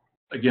that,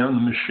 again,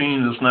 the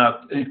machine is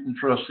not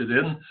interested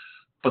in,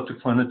 but the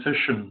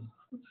clinician,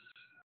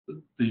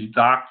 the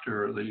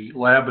doctor, the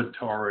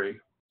laboratory,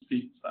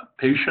 the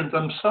patient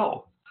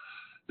themselves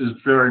is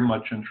very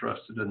much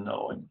interested in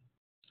knowing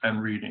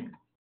and reading.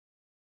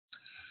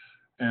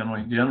 And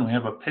again, we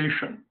have a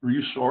patient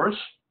resource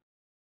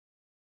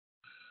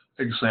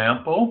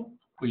example.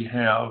 We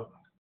have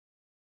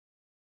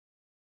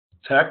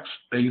text,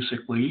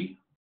 basically,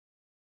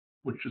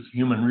 which is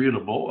human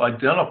readable.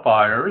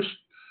 Identifiers,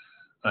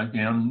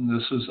 again,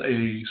 this is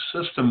a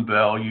system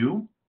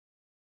value.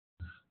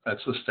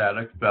 That's a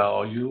static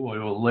value, or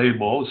a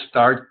label,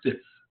 start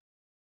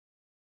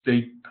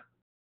date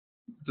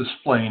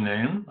display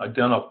name,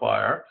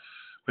 identifier.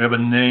 We have a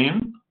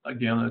name,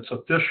 again, it's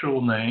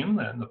official name,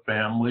 and the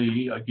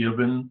family, a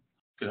given,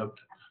 you have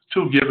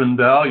two given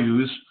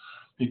values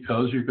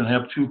because you can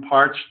have two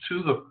parts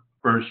to the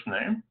first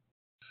name.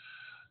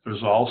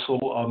 There's also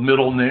a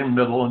middle name,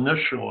 middle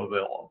initial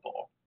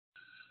available.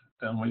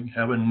 Then we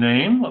have a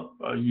name,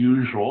 a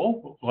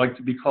usual, like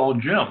to be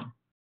called Jim.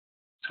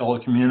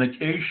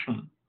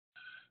 Telecommunication.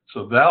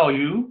 So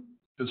value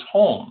is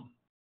home.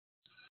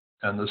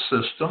 And the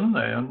system,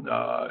 and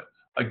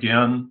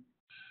again,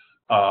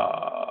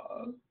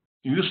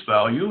 use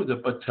value,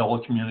 but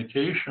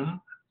telecommunication,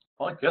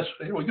 well, I guess,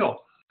 here we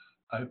go.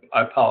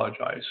 I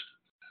apologize.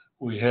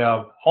 We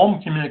have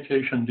home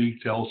communication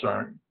details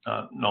aren't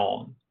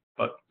known,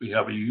 but we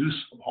have a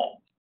use of home.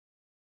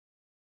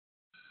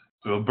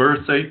 We have a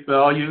birth date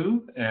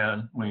value,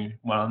 and we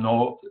want to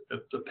know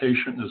if the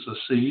patient is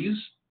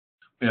deceased.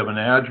 We have an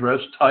address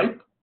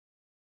type,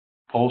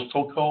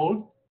 postal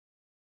code.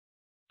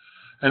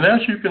 And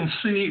as you can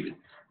see,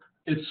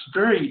 it's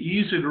very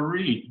easy to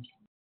read.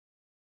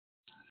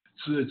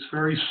 It's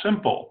very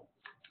simple.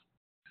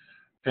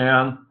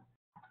 And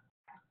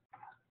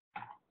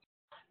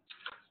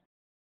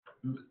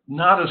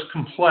not as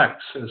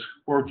complex as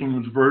working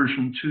with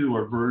version 2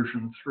 or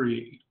version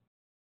 3.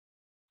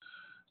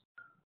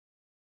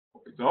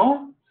 There we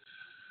go.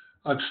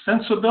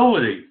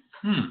 Extensibility.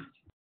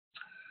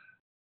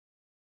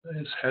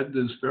 This head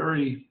is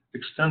very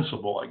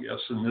extensible, I guess,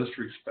 in this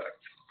respect.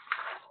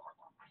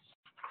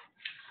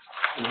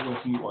 So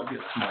let me get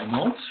to my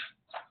notes.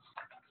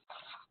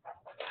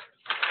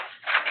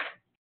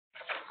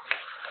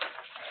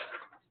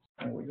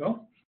 There we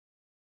go.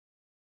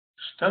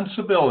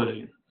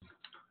 Extensibility.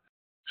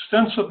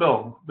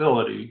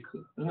 Extensibility,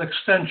 an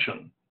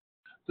extension.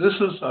 This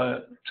is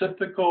a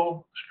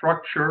typical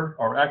structure,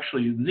 or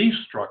actually the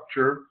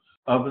structure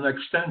of an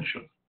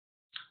extension.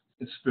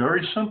 It's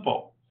very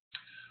simple.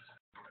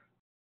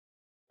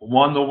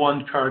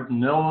 One-to-one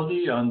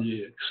cardinality on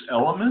the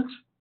element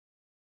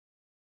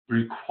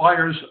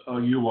requires a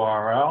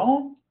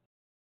URL,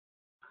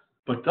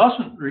 but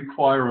doesn't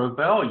require a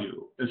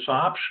value. It's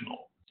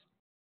optional.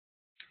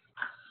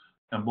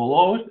 And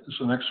below it is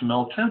an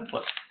XML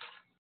template,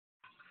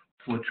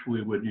 which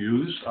we would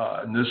use.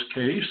 In this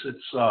case,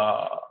 it's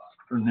a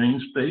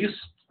namespace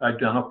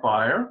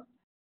identifier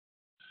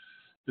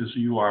is a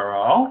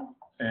URL,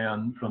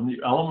 and from the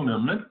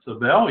element, the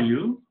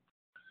value,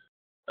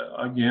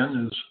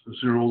 again, is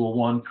 0 to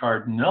 1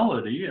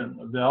 cardinality, and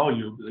the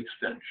value of the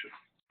extension,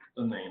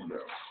 the name there.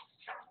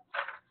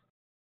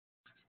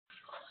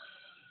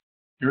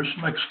 Here's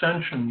some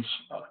extensions,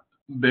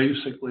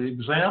 basically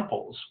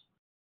examples.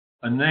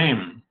 A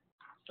name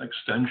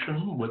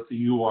extension with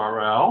the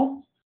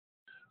URL,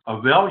 a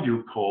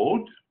value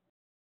code,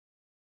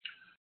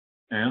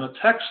 and a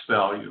text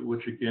value,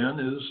 which again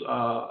is,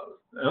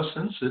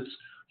 essence, it's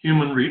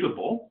human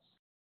readable,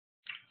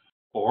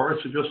 or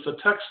it's just a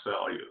text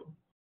value.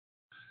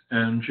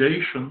 And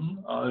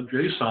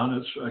JSON,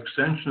 its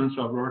extensions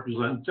are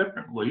represented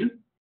differently,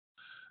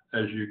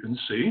 as you can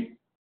see.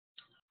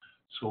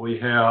 So we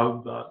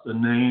have the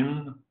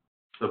name,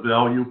 the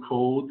value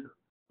code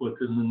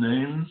within the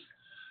name,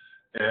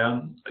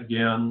 and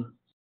again,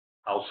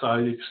 outside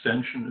the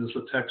extension is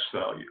a text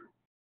value.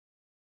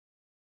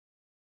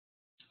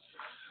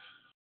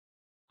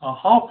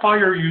 How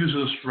FHIR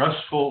uses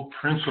RESTful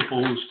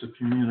principles to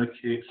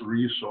communicate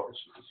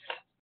resources.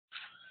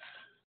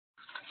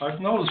 I've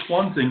noticed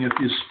one thing: if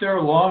you stare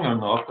long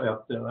enough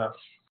at that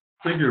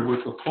figure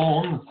with the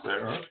phone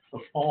there, the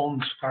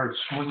phone starts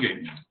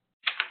swinging.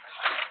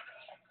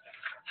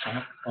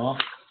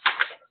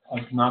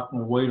 I'm not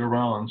going to wait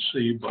around and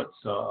see, but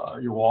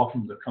you're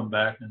welcome to come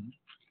back and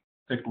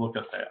take a look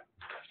at that.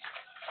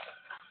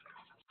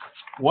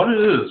 What it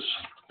is,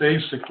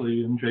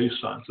 basically, in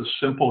JSON, it's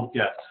a simple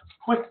get,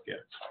 quick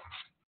get.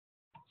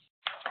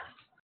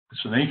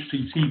 It's an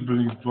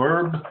HTTP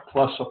verb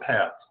plus a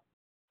path.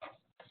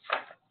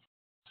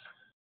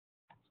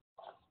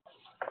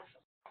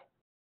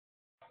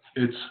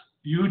 It's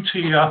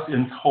UTF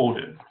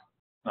encoded.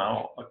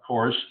 Now, of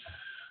course,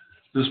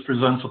 this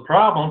presents a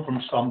problem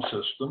from some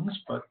systems,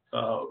 but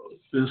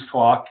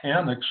biztalk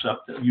can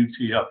accept a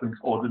UTF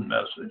encoded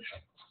message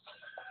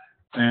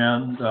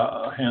and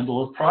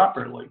handle it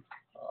properly.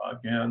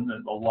 Again,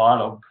 a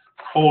lot of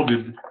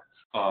coded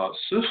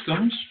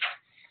systems,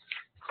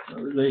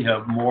 they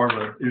have more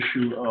of an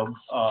issue of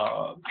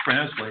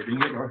translating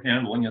it or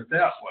handling it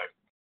that way.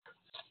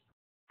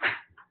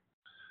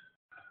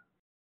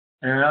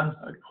 And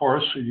of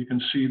course, you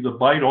can see the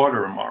byte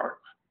order mark,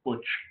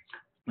 which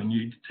we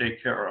need to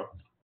take care of.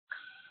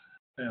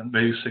 And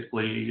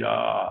basically,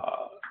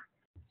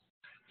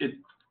 it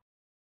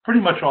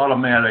pretty much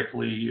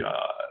automatically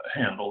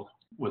handled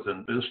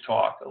within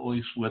biztalk, at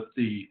least with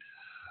the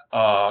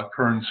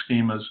current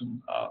schemas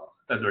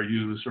that are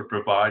used or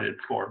provided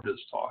for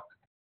biztalk.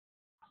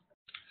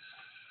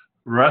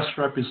 REST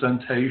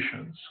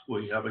representations.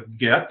 We have a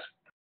GET,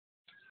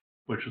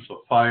 which is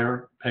a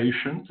FHIR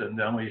patient, and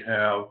then we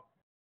have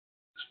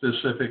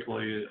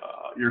specifically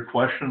your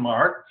question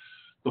mark.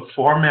 The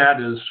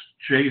format is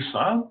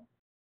JSON,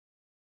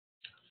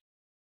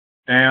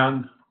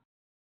 and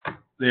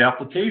the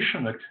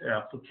application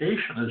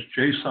is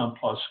JSON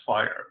plus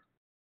FHIR.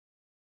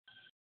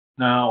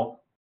 Now,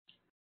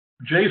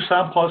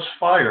 JSON plus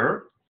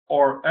FHIR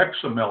or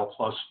XML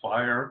plus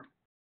FHIR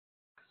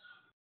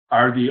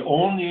are the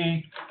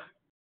only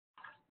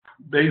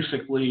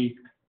basically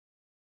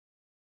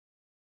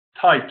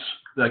types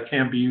that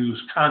can be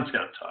used,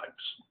 content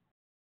types.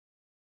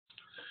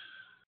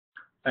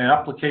 An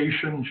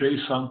application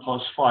JSON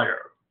plus FHIR,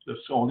 that's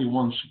the only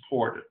one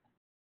supported.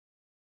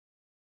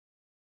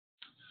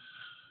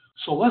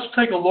 So let's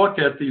take a look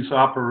at these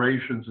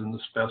operations in the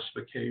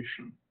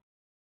specification.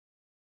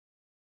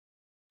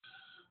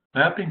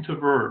 Mapping to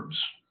verbs.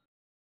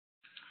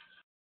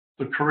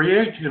 The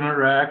create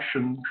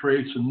interaction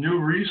creates a new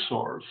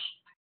resource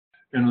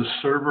in the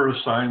server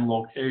assigned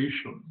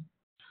location.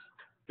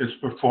 It's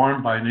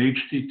performed by an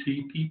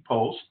HTTP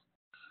post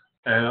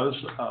as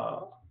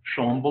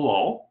shown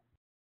below.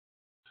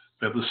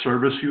 We have the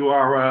service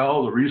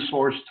URL, the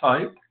resource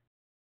type,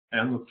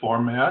 and the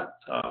format,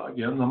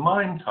 again, the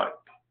MIME type.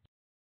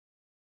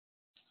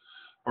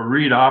 A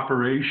read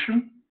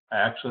operation,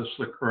 access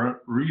the current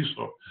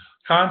resource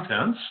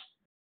contents.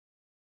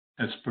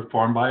 It's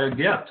performed by a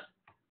get.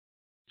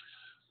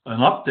 An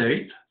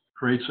update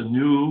creates a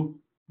new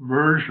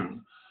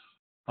version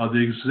of the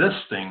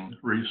existing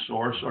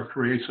resource or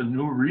creates a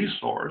new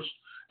resource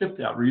if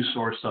that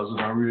resource doesn't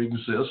already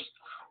exist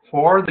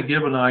for the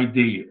given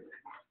ID.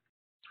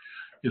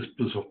 It's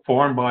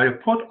performed by a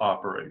put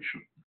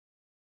operation.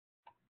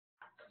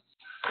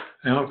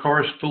 And of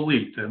course,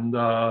 delete. And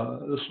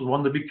this is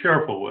one to be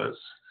careful with.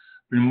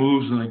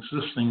 Removes an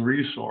existing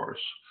resource.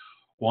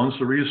 Once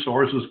the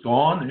resource is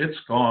gone, it's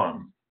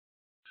gone.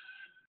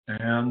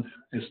 And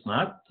it's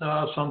not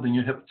something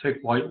you have to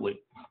take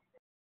lightly.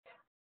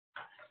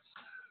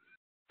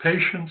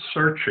 Patient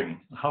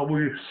searching. How are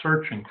we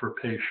searching for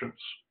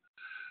patients?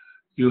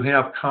 You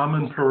have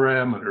common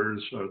parameters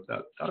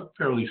that are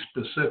fairly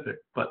specific,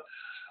 but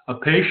a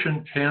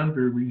patient can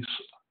be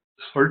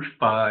searched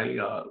by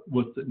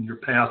within your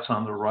paths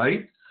on the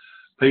right,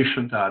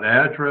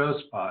 patient.address,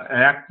 by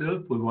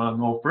active. We want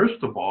to know,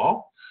 first of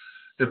all,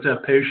 if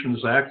that patient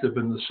is active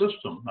in the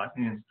system. I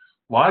mean,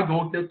 why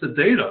go get the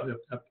data if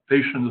that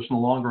patient is no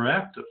longer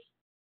active?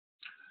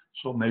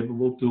 So maybe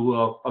we'll do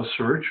a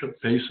search if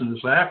the patient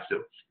is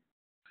active.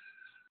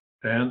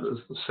 And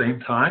at the same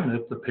time,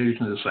 if the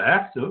patient is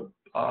active,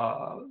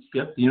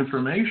 get the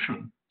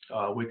information.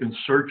 We can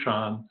search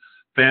on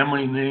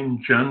family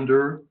name,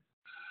 gender,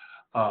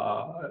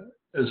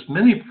 as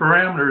many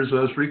parameters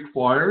as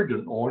required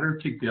in order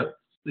to get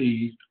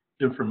the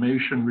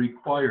information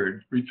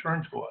required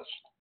returned to us.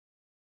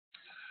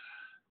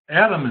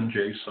 Atom in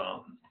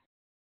JSON.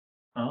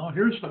 Now,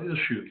 here's the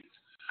issue.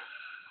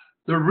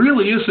 There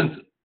really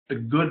isn't a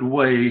good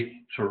way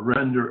to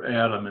render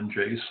Atom in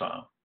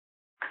JSON.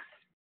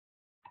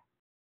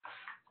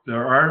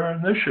 There are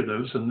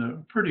initiatives, and they're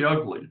pretty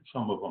ugly,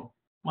 some of them.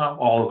 Well,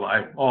 all of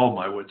them,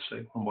 I would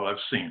say, from what I've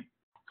seen.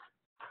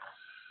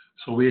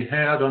 So we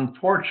had,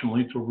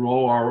 unfortunately, to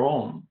roll our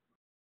own.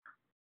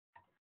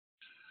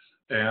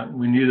 And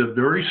we need a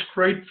very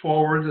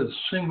straightforward and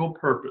single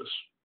purpose.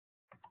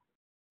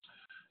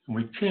 And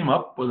we came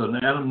up with an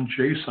Atom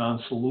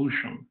JSON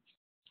solution.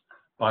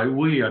 By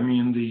we, I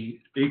mean the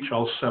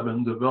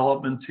HL7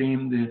 development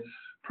team,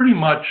 pretty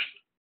much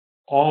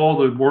all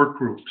the work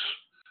groups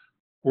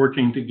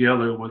working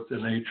together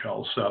within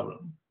HL7.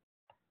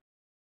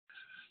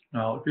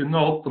 Now, if you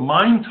note, the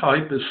MIME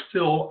type is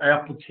still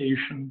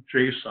application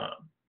JSON.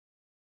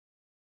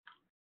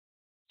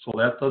 So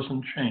that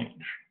doesn't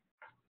change.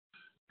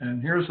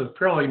 And here's a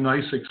fairly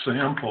nice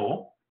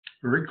example,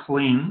 very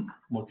clean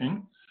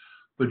looking,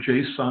 the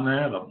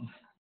JSON Atom.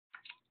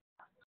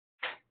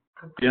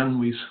 Again,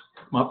 we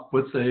come up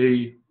with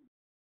a,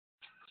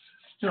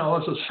 as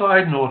a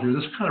side note here,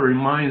 this kind of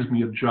reminds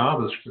me of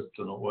JavaScript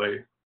in a way,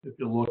 if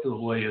you look at the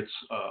way it's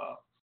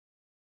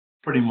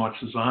pretty much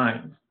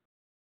designed,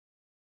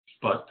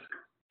 but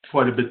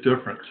quite a bit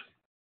different.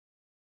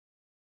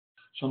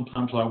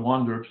 Sometimes I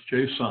wonder if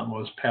JSON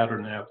was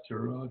patterned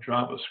after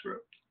JavaScript.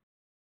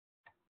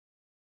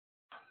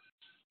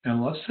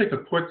 And let's take a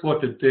quick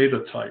look at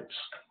data types.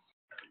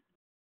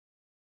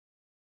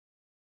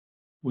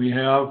 We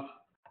have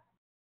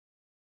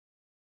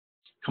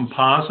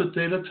composite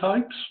data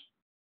types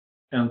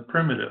and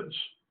primitives.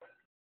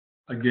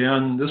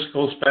 Again, this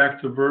goes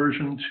back to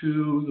version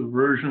 2, the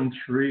version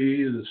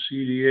 3, the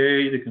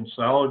CDA, the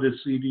consolidated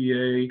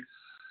CDA,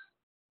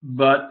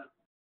 but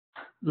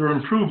they're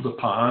improved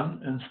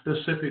upon and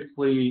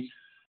specifically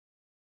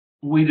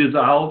weeded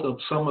out of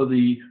some of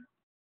the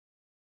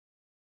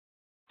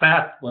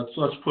fat, let's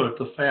put it,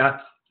 the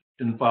fat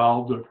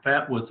involved or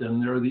fat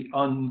within there, the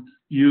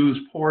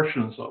unused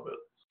portions of it.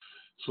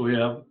 So we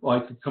have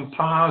like a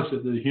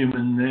composite, the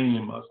human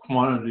name, a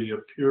quantity, a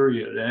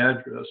period,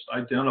 address,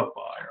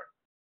 identifier,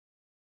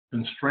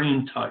 and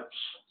strain types,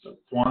 the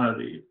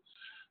quantity.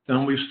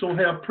 Then we still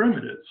have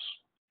primitives,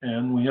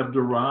 and we have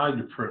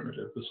derived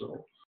primitive,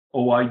 so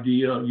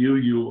OID, a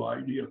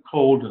UUID, a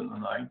code and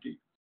an ID.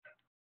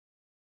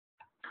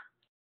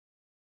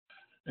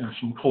 And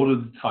some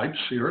coded types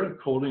here,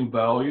 coding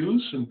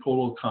values and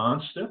codal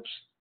concepts.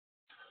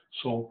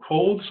 So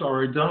codes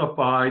are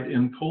identified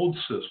in code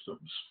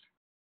systems.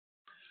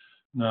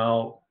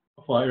 Now,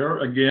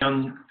 FHIR,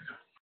 again,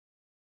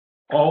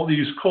 all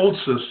these code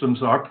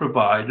systems are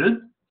provided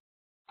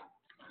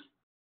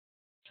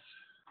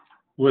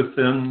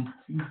within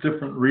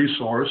different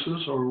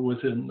resources or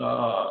within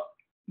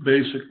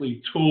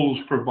basically tools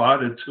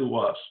provided to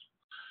us.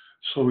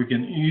 So we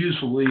can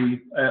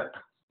easily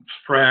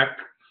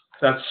extract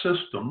that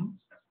system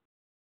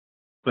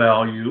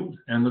value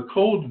and the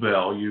code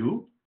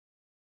value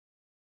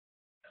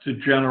to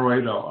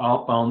generate our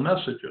outbound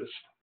messages.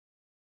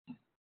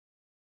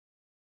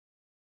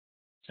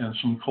 And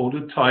some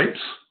coded types.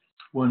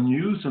 When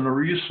used in a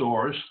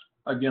resource,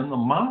 again, the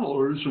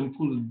modelers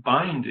included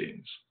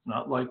bindings,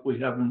 not like we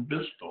have in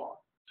biztalk.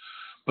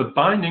 But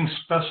bindings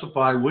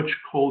specify which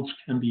codes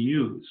can be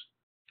used.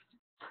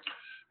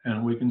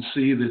 And we can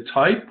see the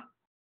type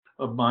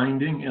of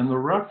binding and the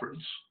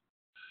reference.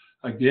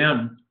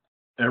 Again,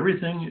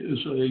 everything is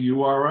a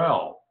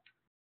URL.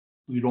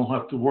 We don't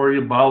have to worry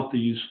about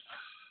these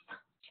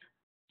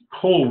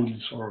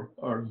codes or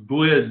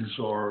GLIDs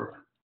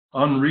or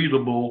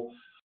unreadable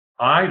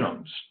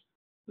items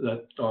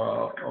that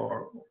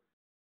or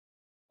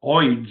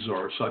OIDs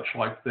or such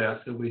like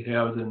that we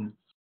have in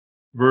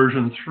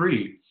version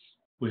 3.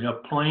 We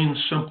have plain,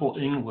 simple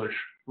English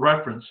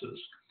references.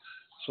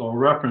 So a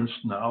reference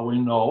now, we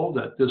know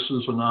that this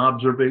is an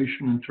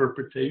observation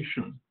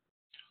interpretation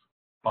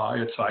by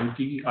its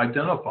ID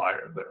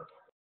identifier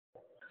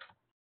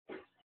there.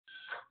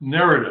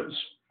 Narratives.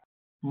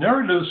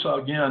 Narratives,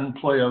 again,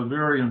 play a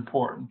very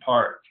important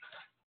part.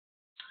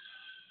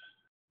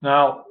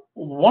 Now,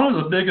 one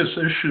of the biggest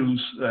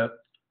issues that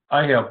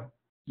I have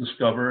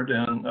discovered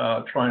and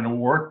trying to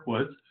work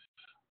with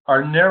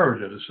are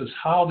narratives, is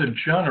how to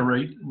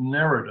generate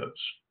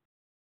narratives.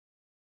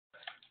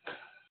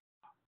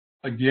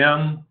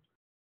 Again,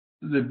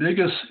 the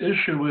biggest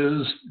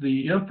issue is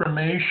the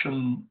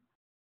information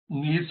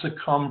needs to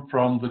come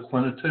from the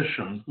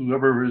clinician,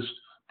 whoever is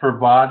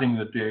providing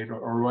the data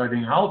or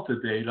writing out the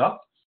data,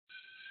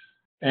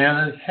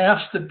 and it has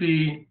to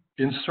be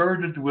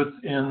inserted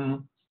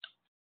within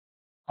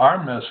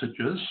our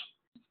messages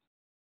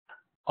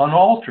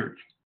unaltered.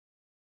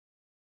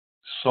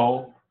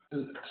 So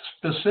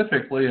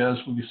specifically, as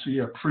we see,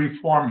 are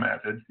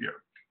pre-formatted here.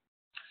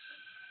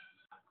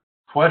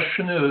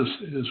 Question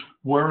is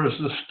where is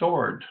this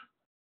stored?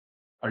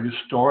 Are you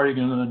storing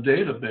it in a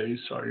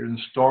database? Are you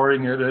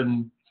storing it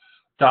in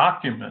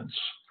documents?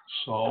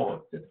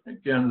 So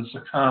again, it's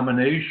a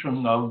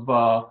combination of,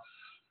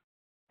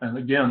 and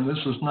again,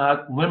 this is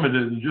not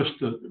limited just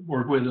to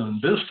work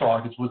within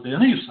biztalk, it's with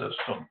any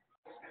system.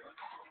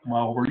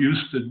 While we're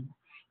used to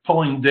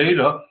pulling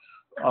data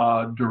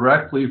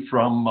directly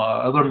from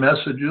other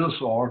messages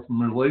or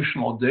from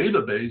relational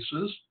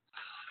databases,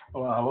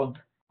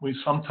 we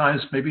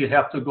sometimes maybe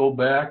have to go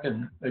back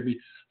and maybe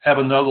have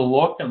another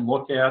look and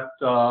look at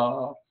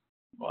the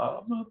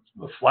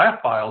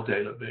flat file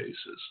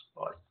databases,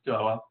 like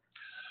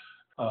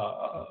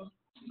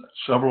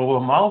several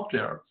of them out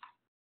there.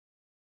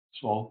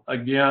 So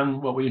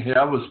again, what we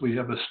have is we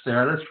have a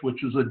status,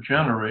 which is a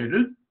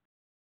generated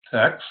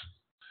text,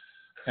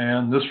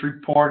 and this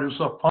report is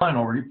a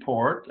final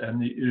report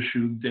and the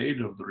issued date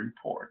of the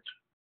report.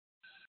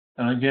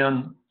 And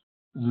again,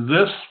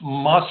 this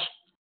must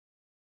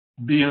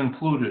be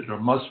included or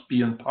must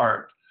be in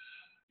part.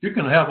 You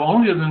can have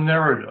only the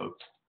narrative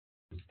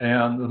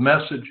and the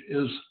message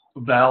is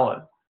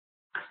valid.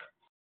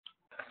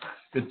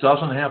 It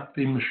doesn't have to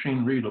be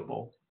machine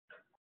readable.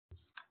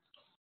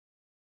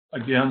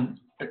 Again,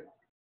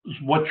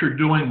 it's what you're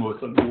doing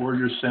with it, where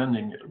you're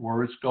sending it,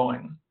 where it's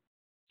going.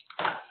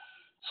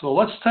 So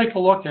let's take a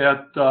look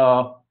at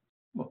the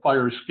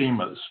FHIR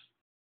schemas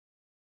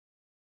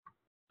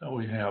that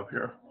we have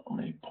here. Let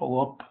me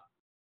pull up.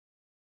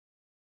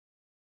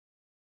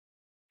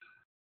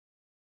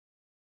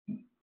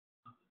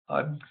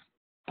 I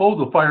pulled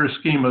the FHIR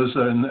schemas,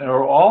 and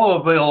they're all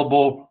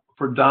available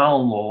for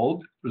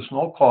download. There's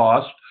no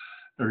cost.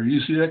 They're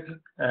easy to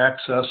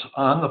access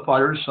on the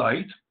FHIR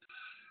site.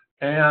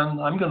 And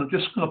I'm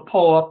just going to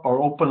pull up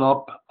or open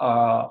up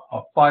a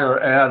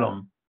FHIR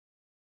Atom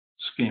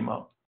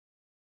schema.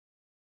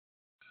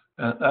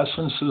 In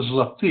essence, this is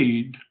a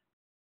feed.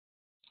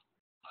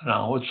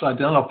 Now it's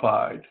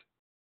identified.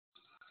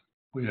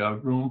 We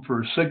have room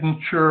for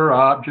signature,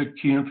 object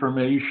key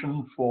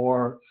information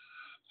for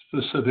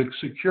specific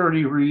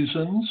security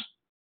reasons.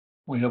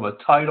 We have a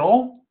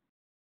title,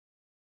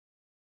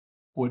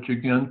 which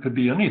again could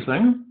be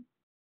anything.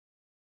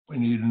 We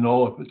need to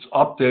know if it's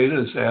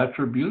updated as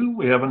attribute.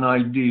 We have an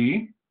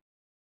ID.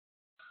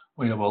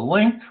 We have a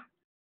link.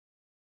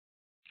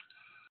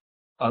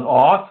 An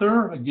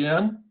author,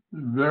 again,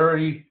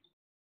 very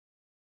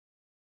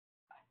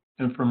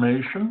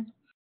information.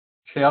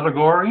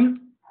 Category.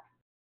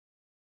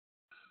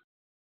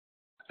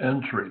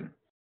 Entry.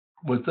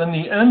 Within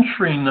the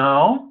entry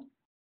now,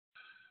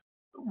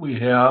 we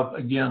have,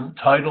 again,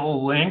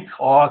 title, link,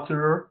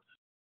 author,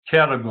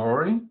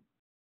 category,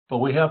 but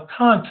we have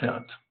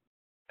content.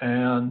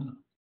 And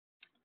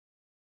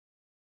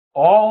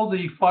all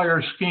the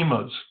FHIR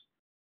schemas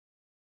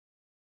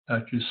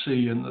that you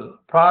see in the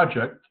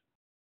project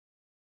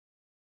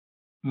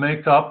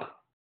make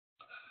up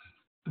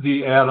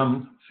the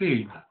Atom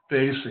feed,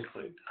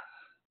 basically.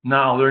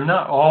 Now, they're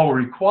not all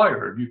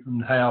required. You can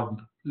have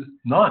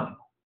none.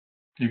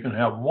 You can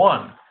have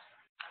one.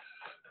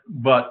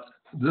 But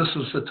this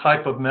is the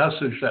type of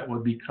message that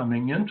would be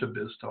coming into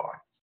biztalk.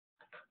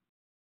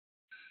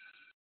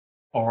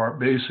 or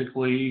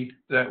basically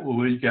that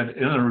we get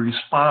in a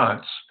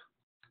response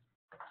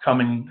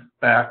coming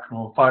back from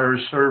a FHIR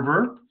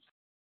server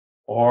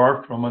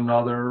or from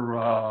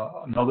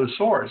another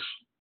source.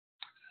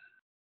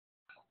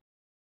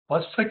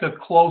 Let's take a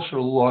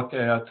closer look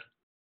at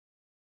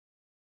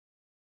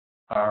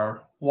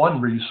our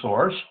one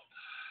resource.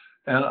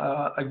 And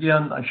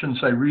again, I shouldn't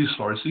say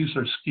resource, these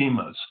are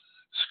schemas.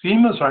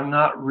 Schemas are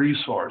not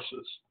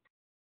resources.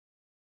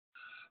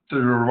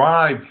 They're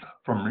derived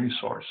from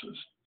resources.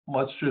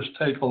 Let's just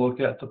take a look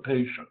at the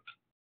patient.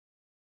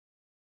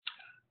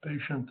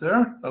 Patient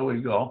there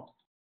we go.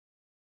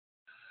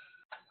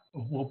 I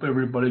hope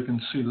everybody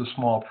can see the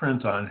small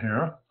print on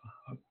here.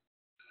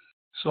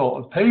 So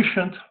a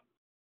patient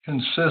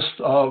consists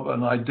of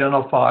an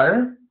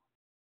identifier.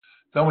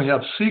 Then we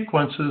have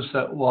sequences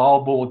that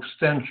allowable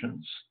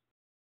extensions.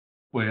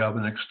 We have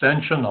an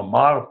extension, a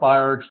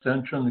modifier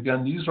extension.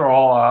 Again, these are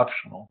all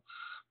optional.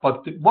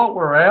 But what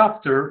we're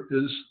after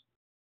is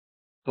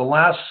the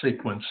last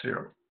sequence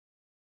here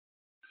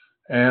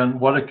and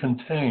what it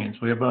contains.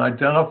 We have an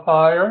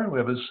identifier, we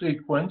have a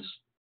sequence.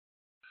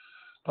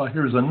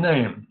 Here's a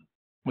name.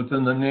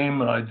 Within the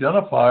name, an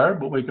identifier,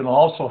 but we can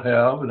also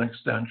have an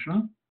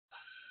extension.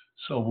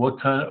 So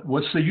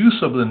what's the use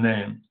of the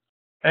name?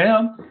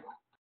 And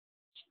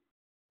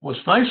what's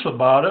nice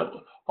about it,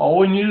 all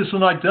we need is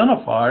an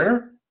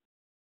identifier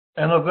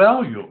and a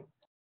value.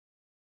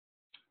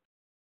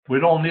 We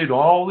don't need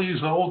all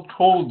these old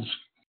codes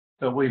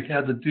that we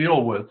had to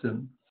deal with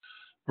in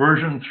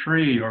version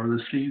 3 or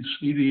the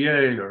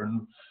CDA or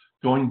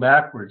going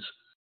backwards.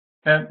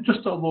 And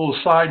just a little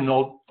side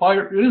note,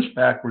 FHIR is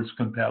backwards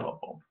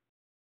compatible.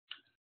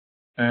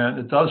 And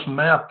it does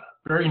map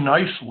very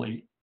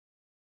nicely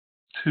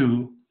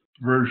to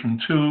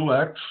version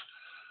 2X,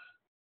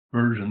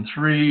 version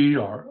 3,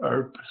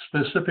 or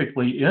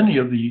specifically any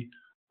of the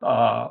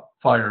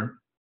FHIR,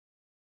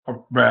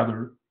 or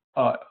rather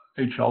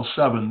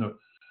HL7,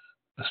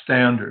 the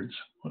standards.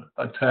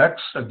 A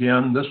text,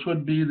 again, this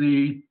would be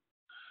the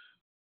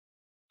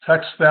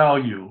text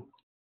value.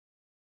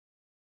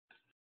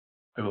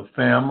 We have a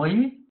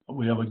family,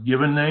 we have a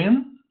given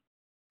name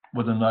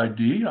with an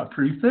ID, a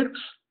prefix,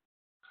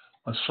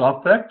 a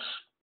suffix,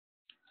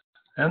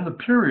 and the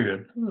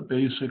period.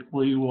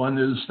 Basically, one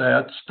is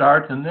that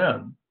start and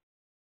end.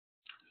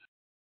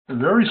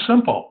 Very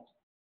simple.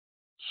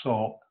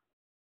 So,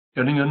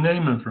 getting a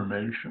name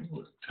information,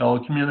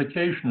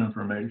 telecommunication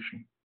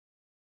information.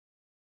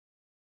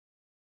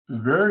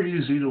 Very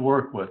easy to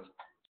work with.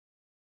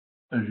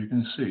 As you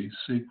can see,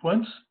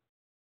 sequence.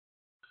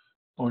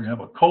 We have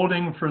a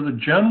coding for the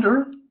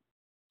gender.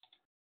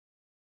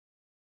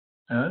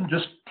 And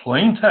just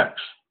plain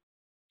text.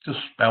 Just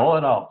spell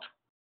it out.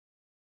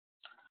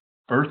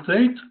 Birth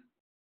date,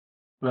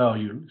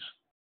 values.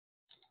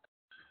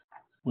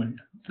 When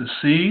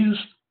deceased,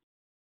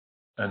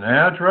 an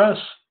address,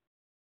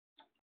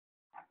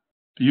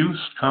 use,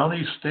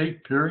 county,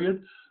 state,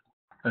 period,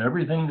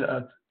 everything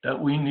that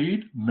we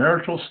need,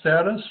 marital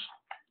status,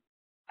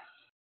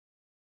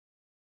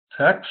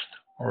 text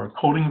or a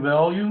coding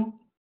value,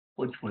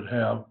 which would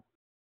have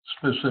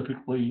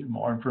specifically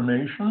more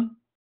information.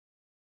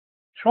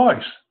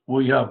 Choice,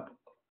 we have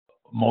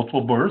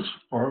multiple births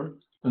or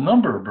the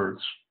number of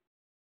births.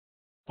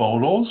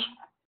 Photos,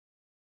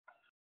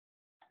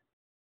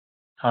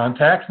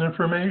 contact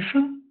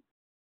information,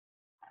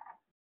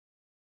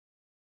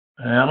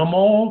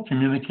 animal,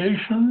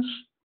 communications,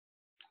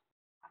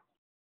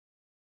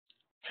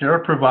 care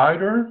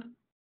provider,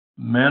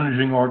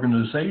 managing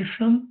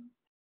organization,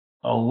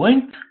 a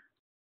link,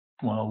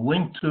 want to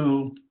link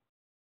to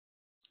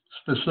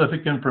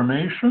specific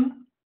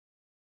information,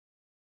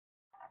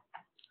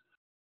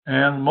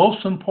 and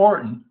most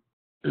important,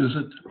 is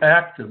it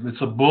active?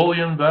 It's a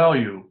Boolean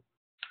value,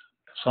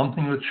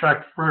 something to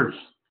check first.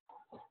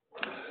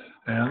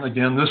 And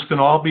again, this can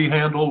all be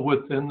handled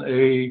within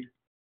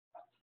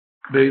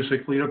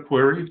basically a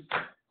query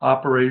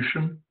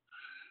operation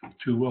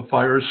to a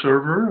FHIR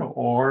server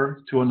or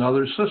to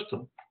another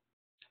system.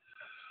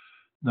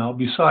 Now,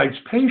 besides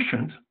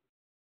patient,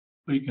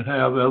 we can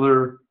have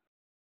other,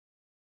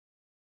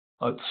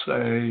 let's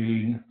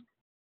say,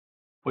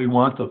 we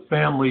want the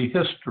family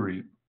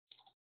history.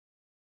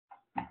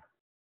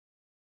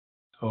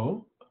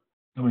 So,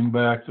 coming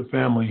back to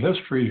family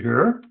history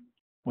here,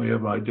 we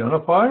have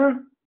identifier,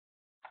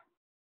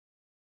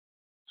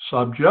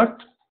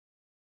 subject,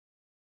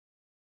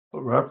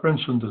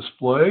 reference and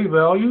display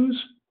values,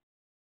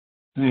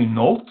 any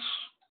notes,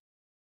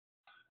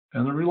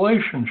 and the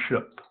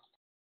relationship.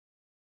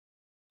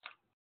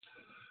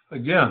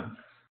 Again,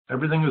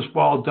 everything is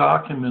well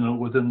documented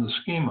within the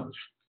schemas.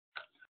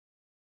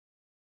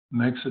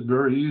 Makes it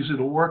very easy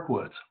to work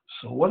with.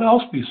 So what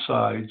else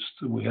besides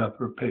do we have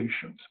for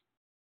patient?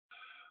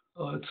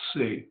 Let's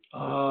see.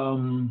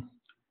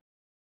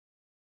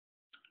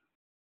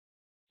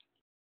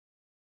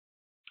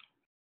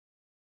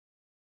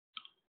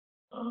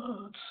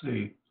 Let's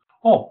see.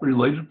 Oh,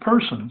 related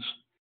persons.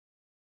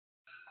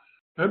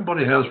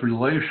 Everybody has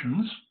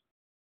relations,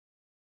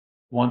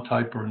 one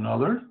type or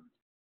another.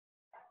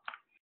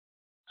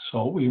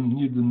 So we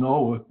need to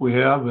know if we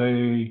have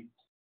a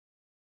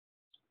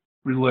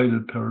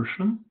related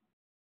person.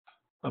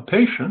 A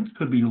patient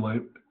could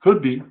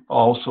be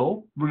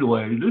also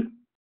related.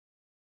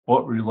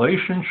 What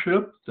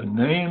relationship, the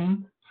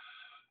name,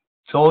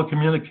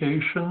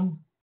 telecommunication,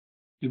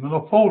 even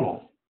a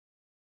photo.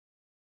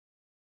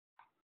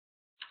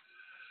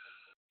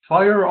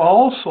 FHIR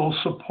also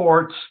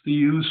supports the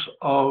use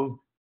of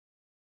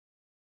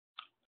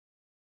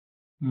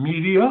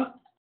media,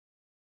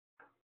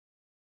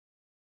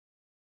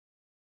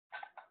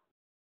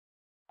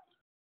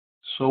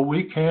 so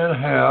we can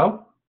have,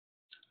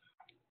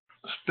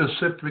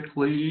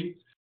 specifically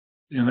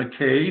in a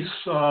case,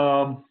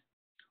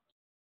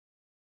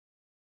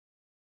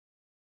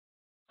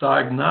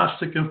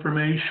 diagnostic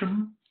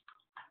information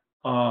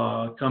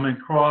coming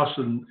across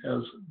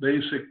as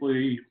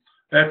basically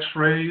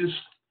X-rays.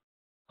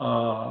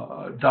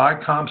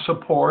 DICOM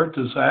support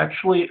is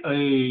actually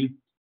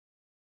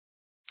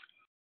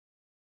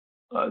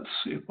let's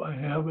see if I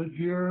have it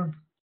here.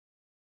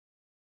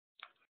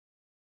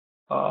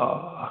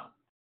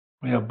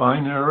 We have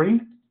binary,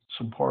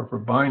 support for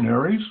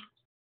binaries,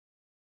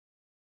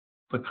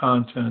 the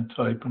content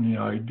type and the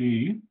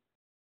ID.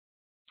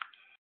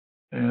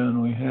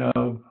 And we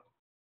have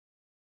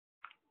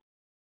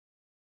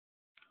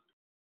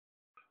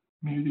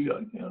media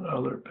and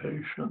other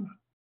patient.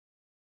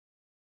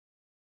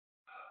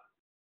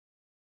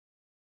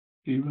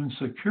 Even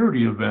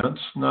security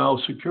events. Now,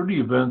 security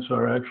events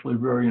are actually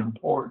very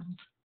important.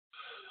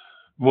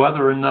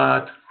 Whether or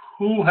not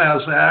who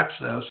has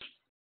access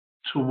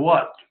to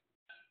what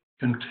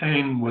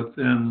contained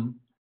within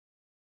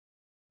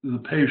the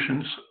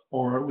patient's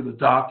or with a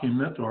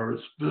document, or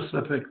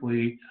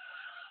specifically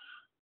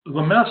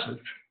the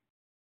message.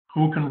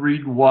 Who can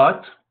read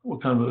what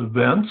kind of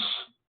events,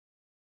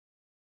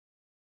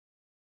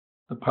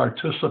 the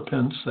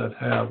participants that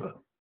have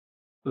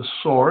the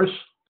source,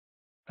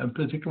 and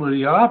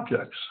particularly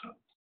objects.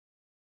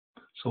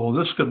 So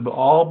this could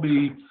all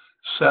be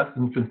set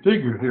and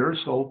configured here.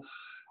 So,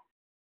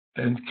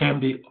 and can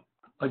be,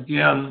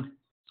 again,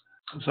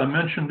 as I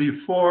mentioned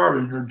before,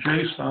 in your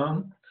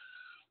JSON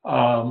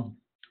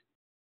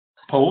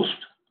post,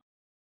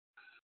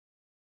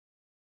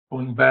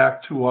 going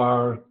back to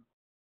our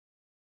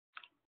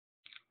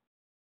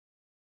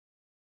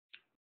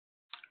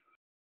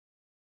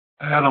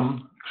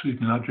Atom, excuse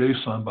me, not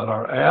JSON, but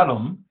our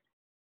Atom.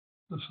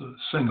 This is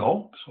a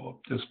single, so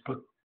just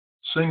put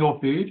single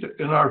feed.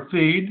 In our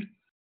feed,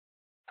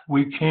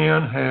 we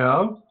can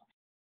have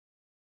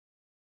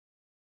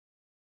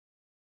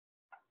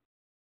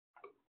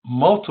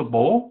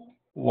multiple,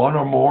 one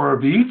or more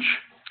of each,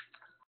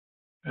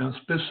 and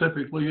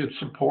specifically it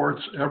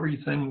supports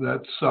everything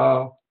that's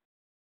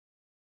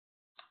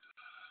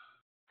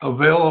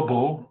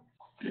available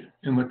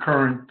in the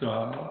current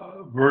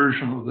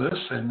version of this,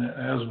 and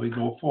as we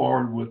go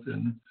forward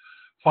within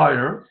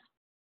FHIR,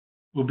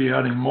 we'll be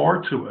adding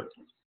more to it.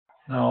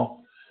 Now,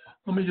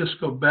 let me just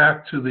go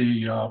back to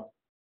the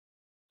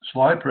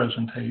slide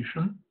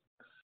presentation.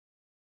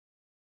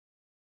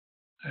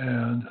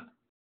 And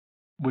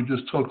we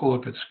just took a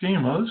look at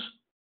schemas.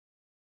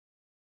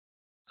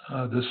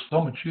 This is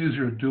so much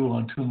easier to do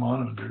on 2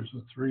 monitors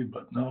than 3,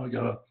 but now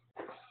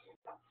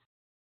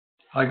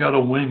I gotta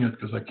wing it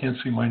because I can't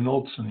see my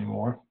notes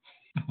anymore.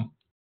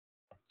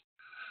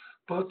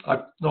 But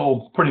I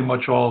know pretty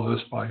much all of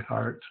this by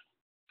heart.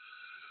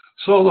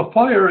 So the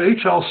FHIR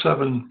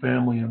HL7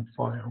 family in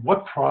FHIR,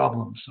 what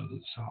problems does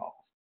it solve?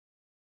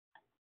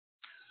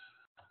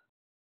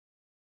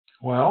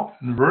 Well,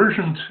 in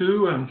version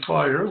 2 and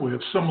FHIR, we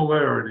have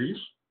similarities.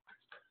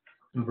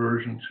 In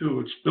version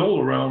 2, it's built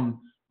around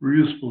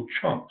reusable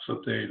chunks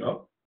of data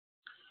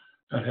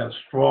that has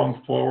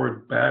strong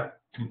forward-back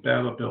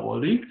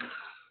compatibility,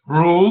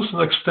 rules,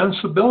 and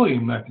extensibility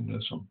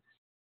mechanism.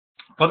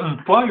 But in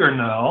FHIR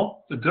now,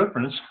 the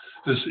difference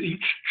is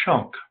each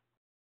chunk,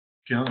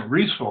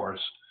 resource,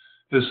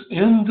 is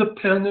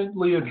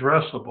independently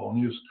addressable.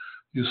 And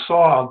you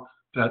saw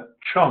that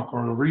chunk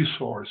or a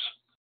resource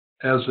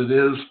as it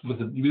is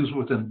used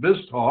within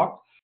BizTalk,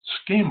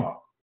 schema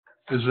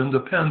is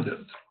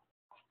independent.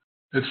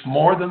 It's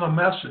more than a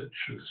message.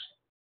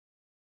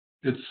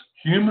 It's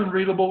human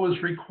readable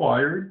is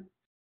required.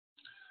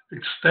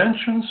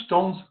 Extensions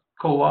don't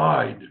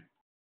collide.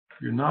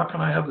 You're not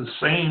going to have the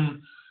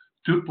same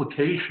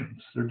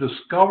duplications. They're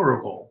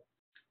discoverable.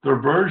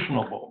 They're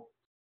versionable.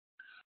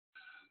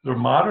 They're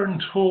modern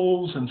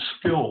tools and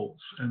skills,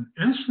 and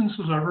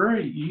instances are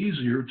very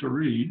easier to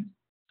read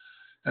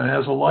and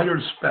has a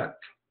lighter spec.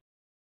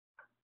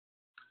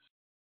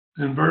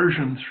 In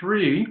version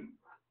 3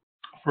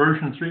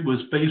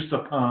 was based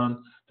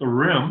upon the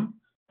RIM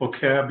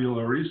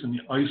vocabularies and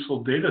the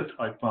ISO data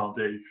type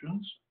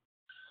foundations,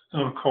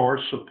 and of course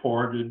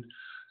supported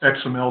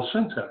XML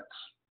syntax.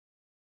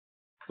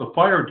 The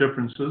FHIR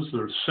differences,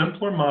 there are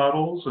simpler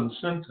models and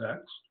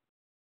syntax.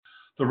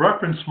 The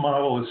reference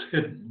model is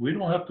hidden. We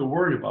don't have to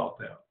worry about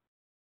that.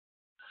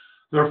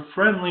 They're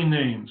friendly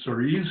names.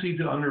 They're easy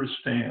to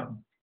understand.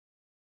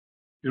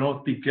 You don't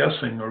have to be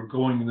guessing or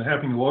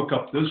having to look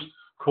up this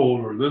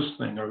code or this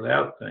thing or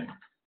that thing.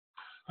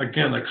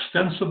 Again,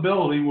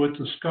 extensibility with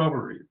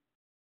discovery.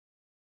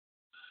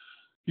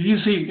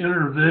 Easy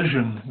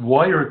intervision,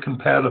 wire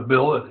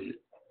compatibility.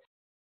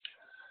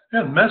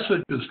 And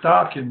messages,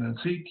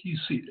 documents,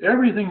 etc.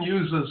 Everything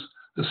uses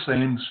the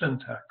same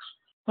syntax.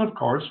 Of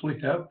course, we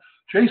have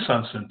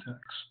JSON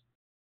syntax.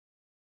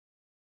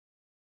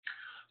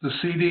 The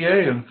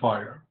CDA in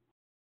FHIR.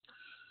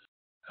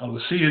 Now,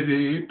 the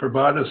CDA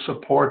provided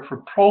support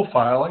for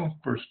profiling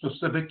for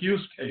specific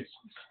use cases.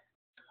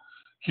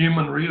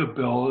 Human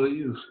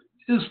readability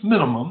is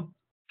minimum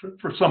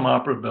for some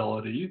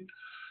operability.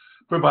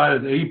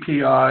 Provided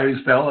APIs,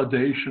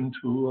 validation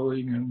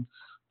tooling, and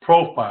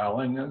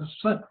profiling, and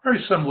it's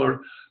very similar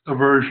to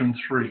version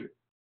 3.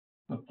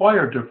 The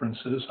FHIR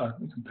differences,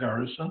 in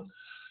comparison,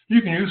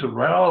 you can use it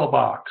right out of the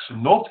box,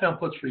 and no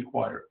templates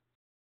required.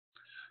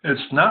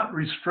 It's not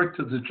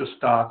restricted to just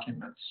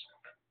documents.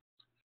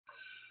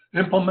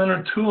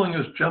 Implemented tooling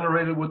is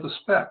generated with the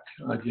spec.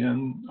 And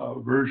again,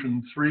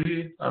 version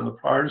 3 on the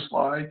prior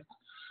slide,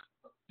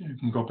 you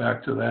can go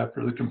back to that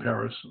for the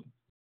comparison.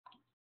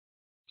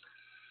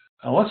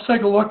 Now let's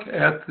take a look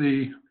at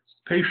the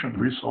patient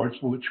resource,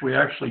 which we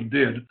actually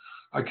did.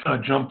 I kind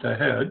of jumped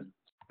ahead,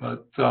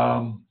 but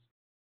we're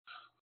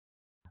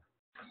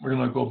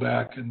going to go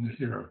back in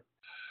here.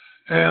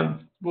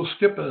 And we'll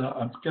skip it.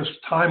 I guess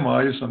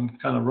time-wise, I'm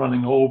kind of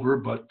running over,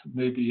 but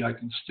maybe I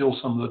can steal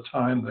some of the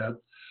time that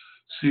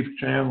Steve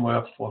Jan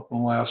left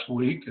from last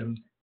week, and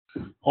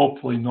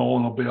hopefully no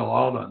one will bail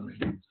out on me.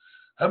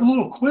 I have a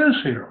little quiz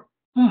here.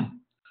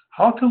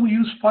 How can we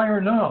use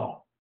FHIR now?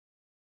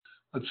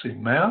 Let's see,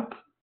 map,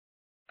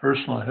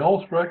 personal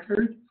health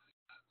record.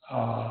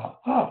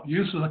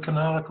 Uses a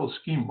canonical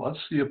scheme. Let's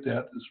see if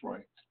that is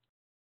right.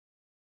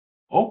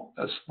 Oh,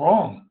 that's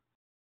wrong.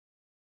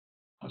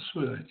 Let's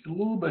see, a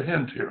little bit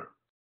hint here.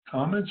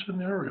 Common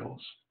scenarios.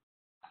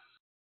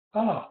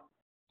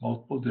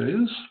 Multiple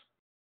days.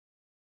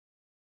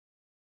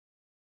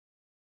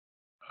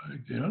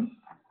 Again.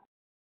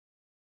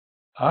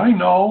 I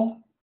know.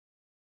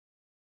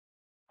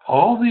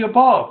 All the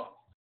above.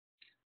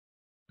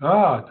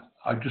 God,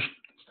 I just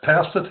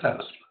passed the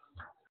test.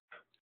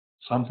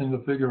 Something to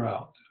figure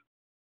out.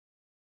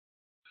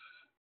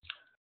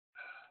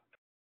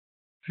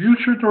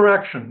 Future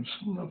directions,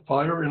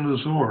 FHIR in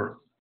Azure.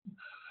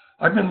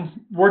 I've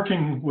been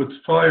working with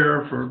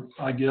FHIR for,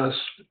 I guess,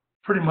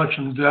 pretty much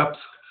in depth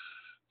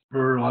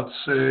for, let's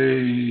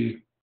say,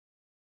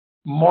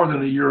 more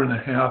than a year and a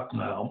half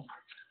now.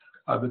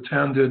 I've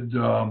attended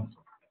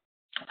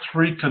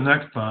 3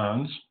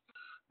 Connect-Ons,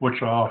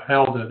 which are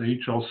held at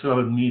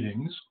HL7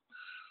 meetings.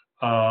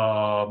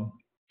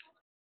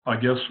 I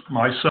guess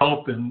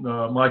myself and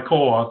my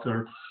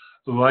co-author,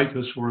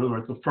 Vikas, were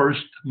at the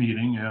first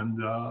meeting,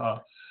 and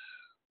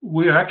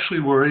we actually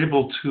were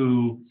able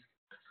to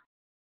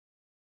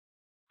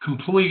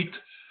complete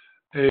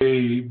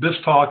a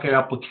biztalk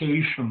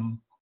application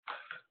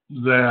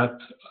that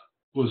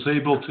was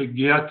able to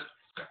get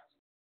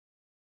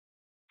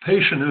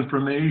patient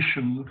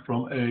information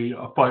from a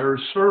FHIR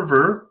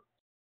server,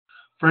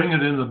 bring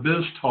it into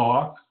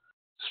biztalk,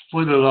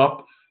 split it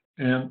up,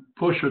 and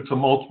push it to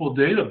multiple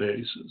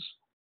databases.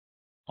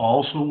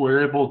 Also,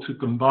 we're able to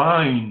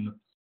combine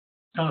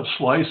kind of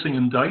slicing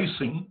and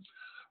dicing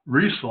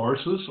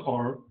resources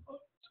or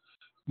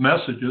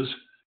messages,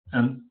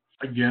 and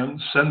again,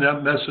 send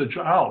that message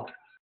out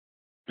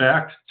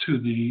back to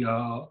the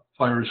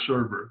FHIR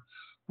server.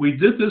 We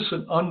did this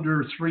in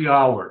under 3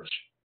 hours.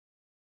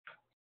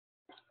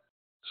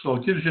 So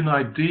it gives you an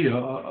idea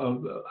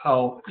of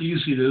how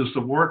easy it is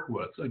to work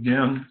with.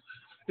 Again,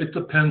 it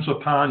depends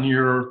upon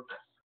your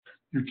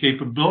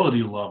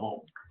capability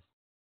level.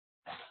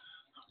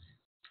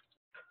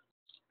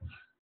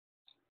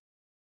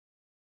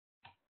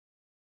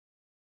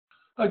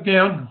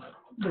 Again,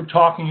 we're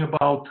talking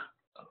about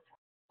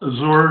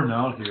Azure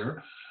now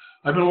here.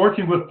 I've been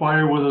working with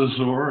FHIR with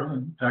Azure.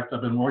 In fact,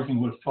 I've been working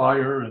with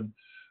FHIR and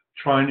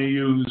trying to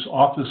use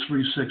Office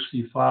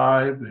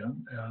 365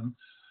 and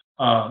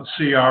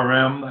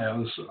CRM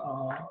as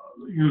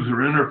user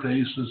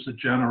interfaces to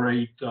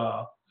generate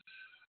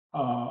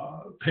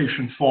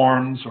patient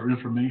forms or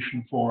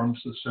information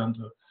forms to send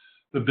to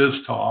the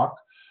biztalk.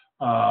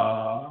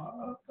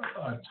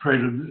 I've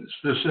created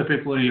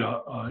specifically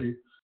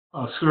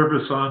a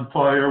service on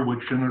FHIR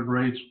which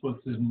integrates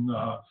within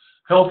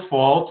Health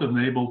Vault and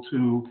able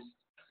to,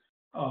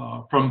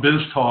 from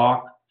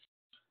biztalk,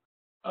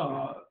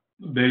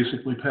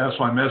 basically pass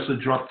my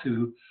message up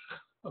to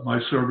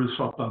my service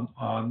up on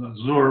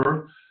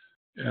Azure,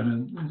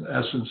 and in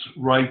essence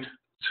write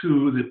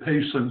to the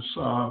patient's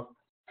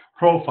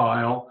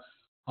profile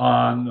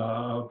on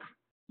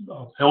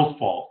Health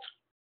Vault.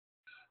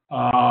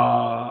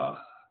 I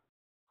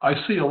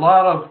see a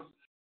lot of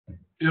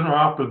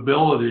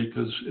interoperability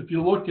because if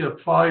you look at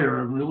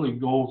FHIR and really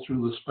go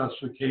through the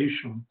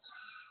specification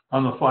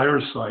on the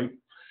FHIR site,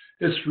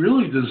 it's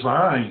really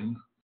designed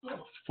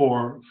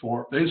for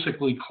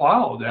basically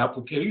cloud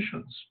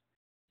applications.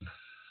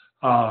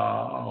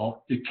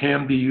 It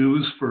can be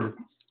used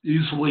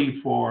easily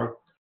for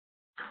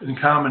in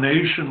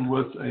combination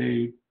with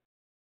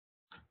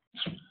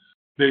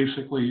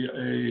basically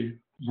a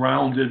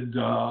grounded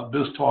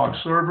biztalk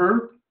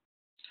server.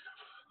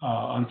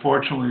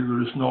 Unfortunately,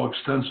 there's no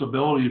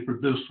extensibility for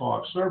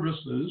biztalk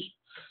services,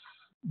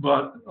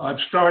 but I've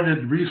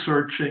started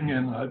researching,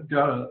 and I've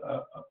got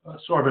a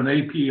sort of an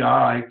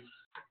API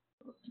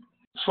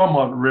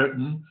somewhat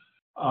written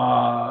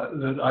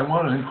that I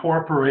want to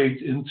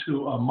incorporate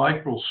into a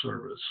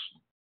microservice.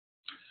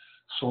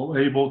 So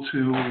able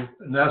to,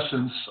 in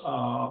essence,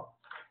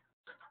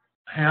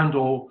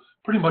 handle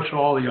pretty much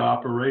all the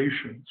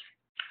operations.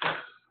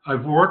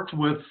 I've worked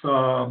with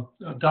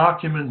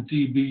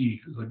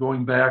DocumentDB,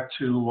 going back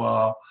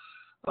to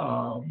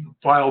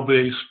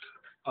file-based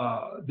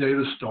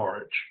data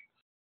storage.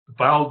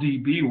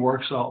 FileDB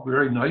works out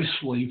very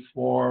nicely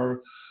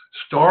for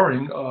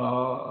storing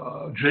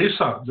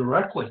JSON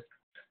directly.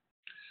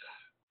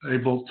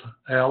 Able to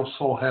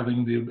also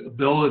having the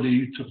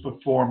ability to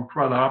perform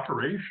CRUD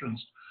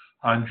operations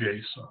on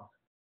JSON.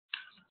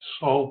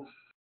 So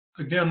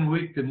again,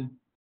 we can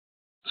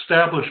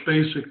establish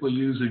basically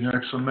using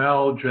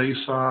XML,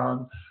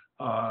 JSON,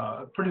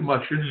 pretty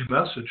much any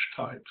message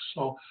type.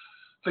 So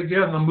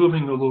again, I'm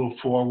moving a little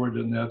forward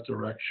in that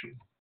direction.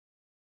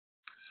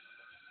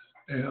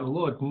 And a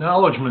little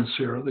acknowledgements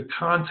here. The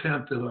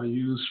content that I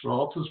use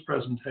throughout this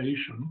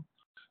presentation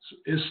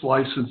is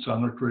licensed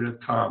under Creative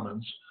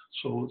Commons,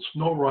 so it's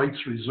no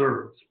rights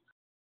reserved.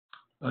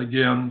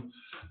 Again,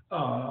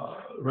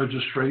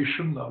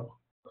 registration of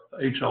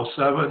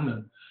HL7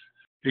 and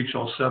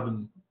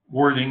HL7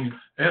 wording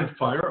and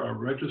FHIR are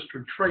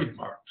registered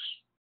trademarks.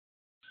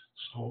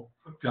 So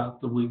I've got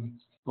the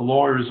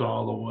lawyers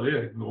all the way.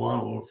 I can go on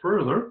a little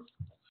further.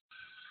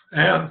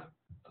 And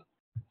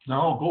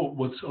now I'll go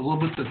with a little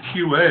bit of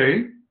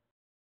QA.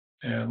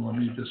 And let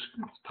me just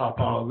pop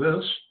out of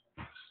this.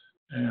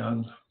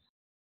 And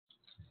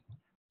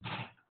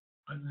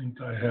I think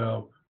I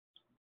have.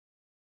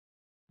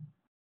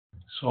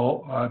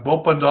 So I've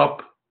opened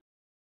up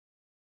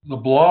the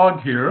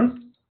blog here.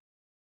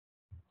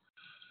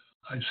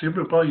 I see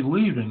everybody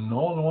leaving.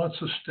 No one wants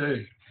to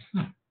stay.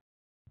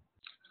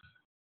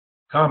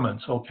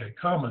 Comments. Okay,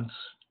 comments.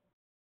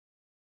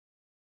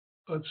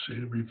 Let's see,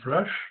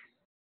 refresh.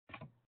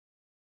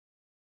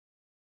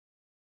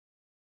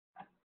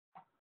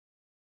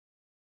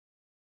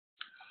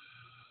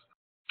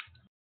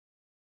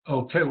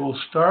 Okay, we'll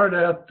start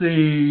at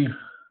an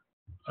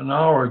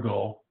hour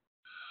ago.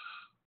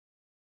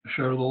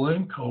 Share the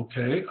link.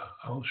 Okay,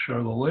 I'll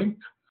share the link.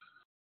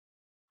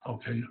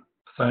 Okay,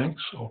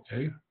 thanks.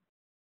 Okay.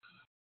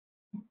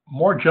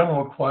 More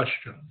general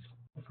question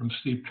from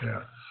Steve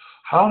Chan.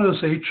 How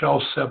does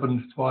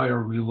HL7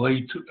 FHIR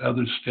relate to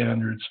other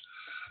standards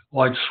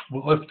like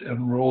Swift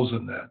and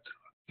Rosenet?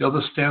 The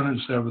other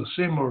standards have a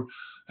similar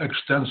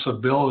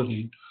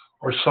extensibility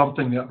or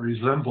something that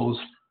resembles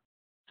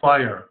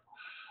FHIR.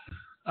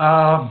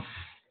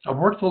 I've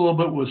worked a little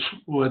bit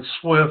with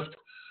Swift.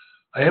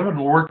 I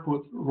haven't worked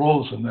with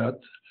Rosenet,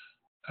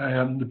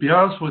 and to be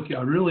honest with you,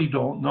 I really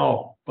don't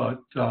know. But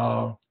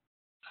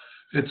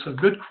it's a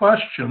good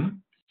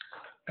question,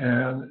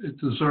 and it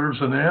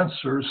deserves an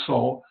answer.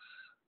 So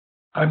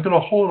I'm going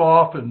to hold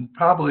off and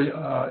probably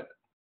going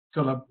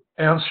to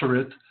answer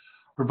it,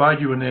 provide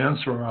you an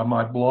answer on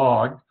my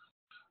blog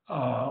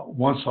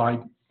once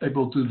I'm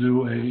able to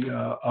do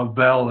a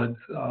valid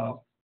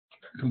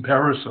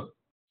comparison.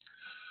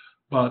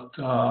 But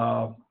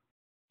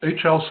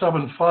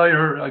HL7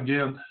 FHIR,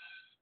 again,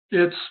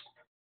 it's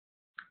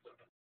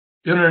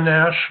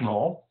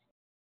international.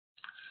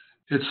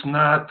 It's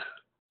not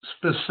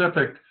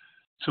specific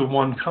to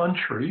one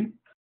country.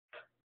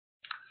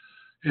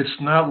 It's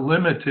not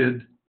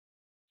limited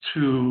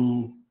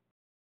to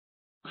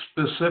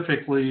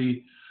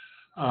specifically,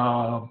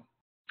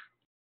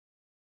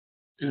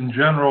 in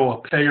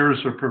general,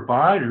 payers or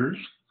providers.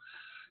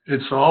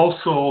 It's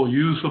also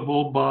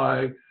usable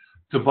by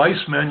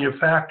device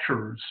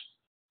manufacturers,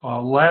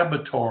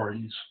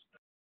 laboratories,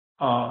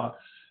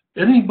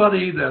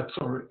 anybody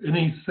or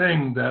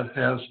anything that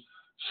has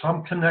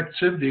some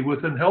connectivity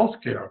within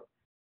healthcare.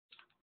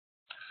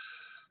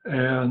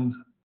 And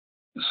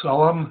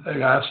someone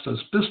asked,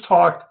 does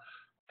biztalk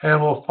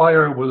handle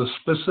FHIR with a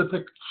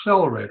specific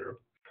accelerator?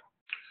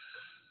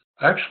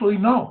 Actually,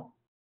 no.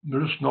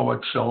 There's no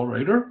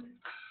accelerator.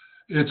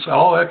 It's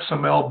all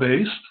XML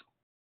based.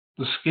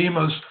 The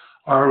schemas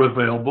are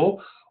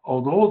available,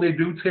 although they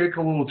do take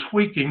a little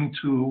tweaking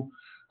to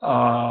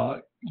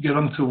get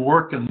them to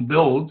work and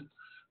build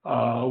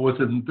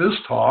within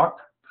biztalk.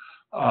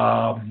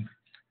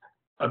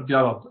 I've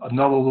got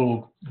another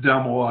little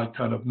demo I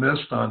kind of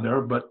missed on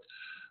there, but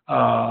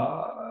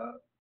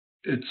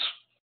it's,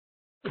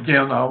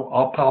 again,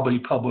 I'll probably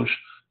publish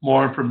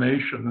more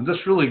information. And this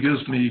really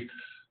gives me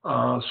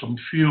some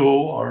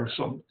fuel or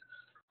some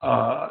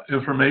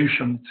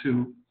information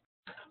to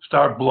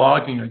start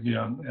blogging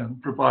again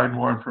and provide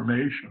more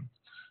information.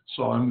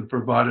 So I'm going to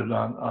provide it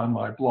on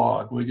my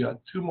blog. We got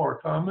 2 more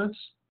comments.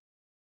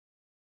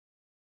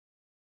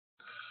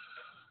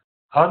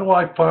 How do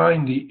I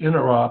find the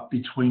interop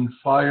between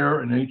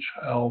FHIR and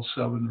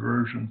HL7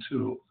 version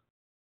 2?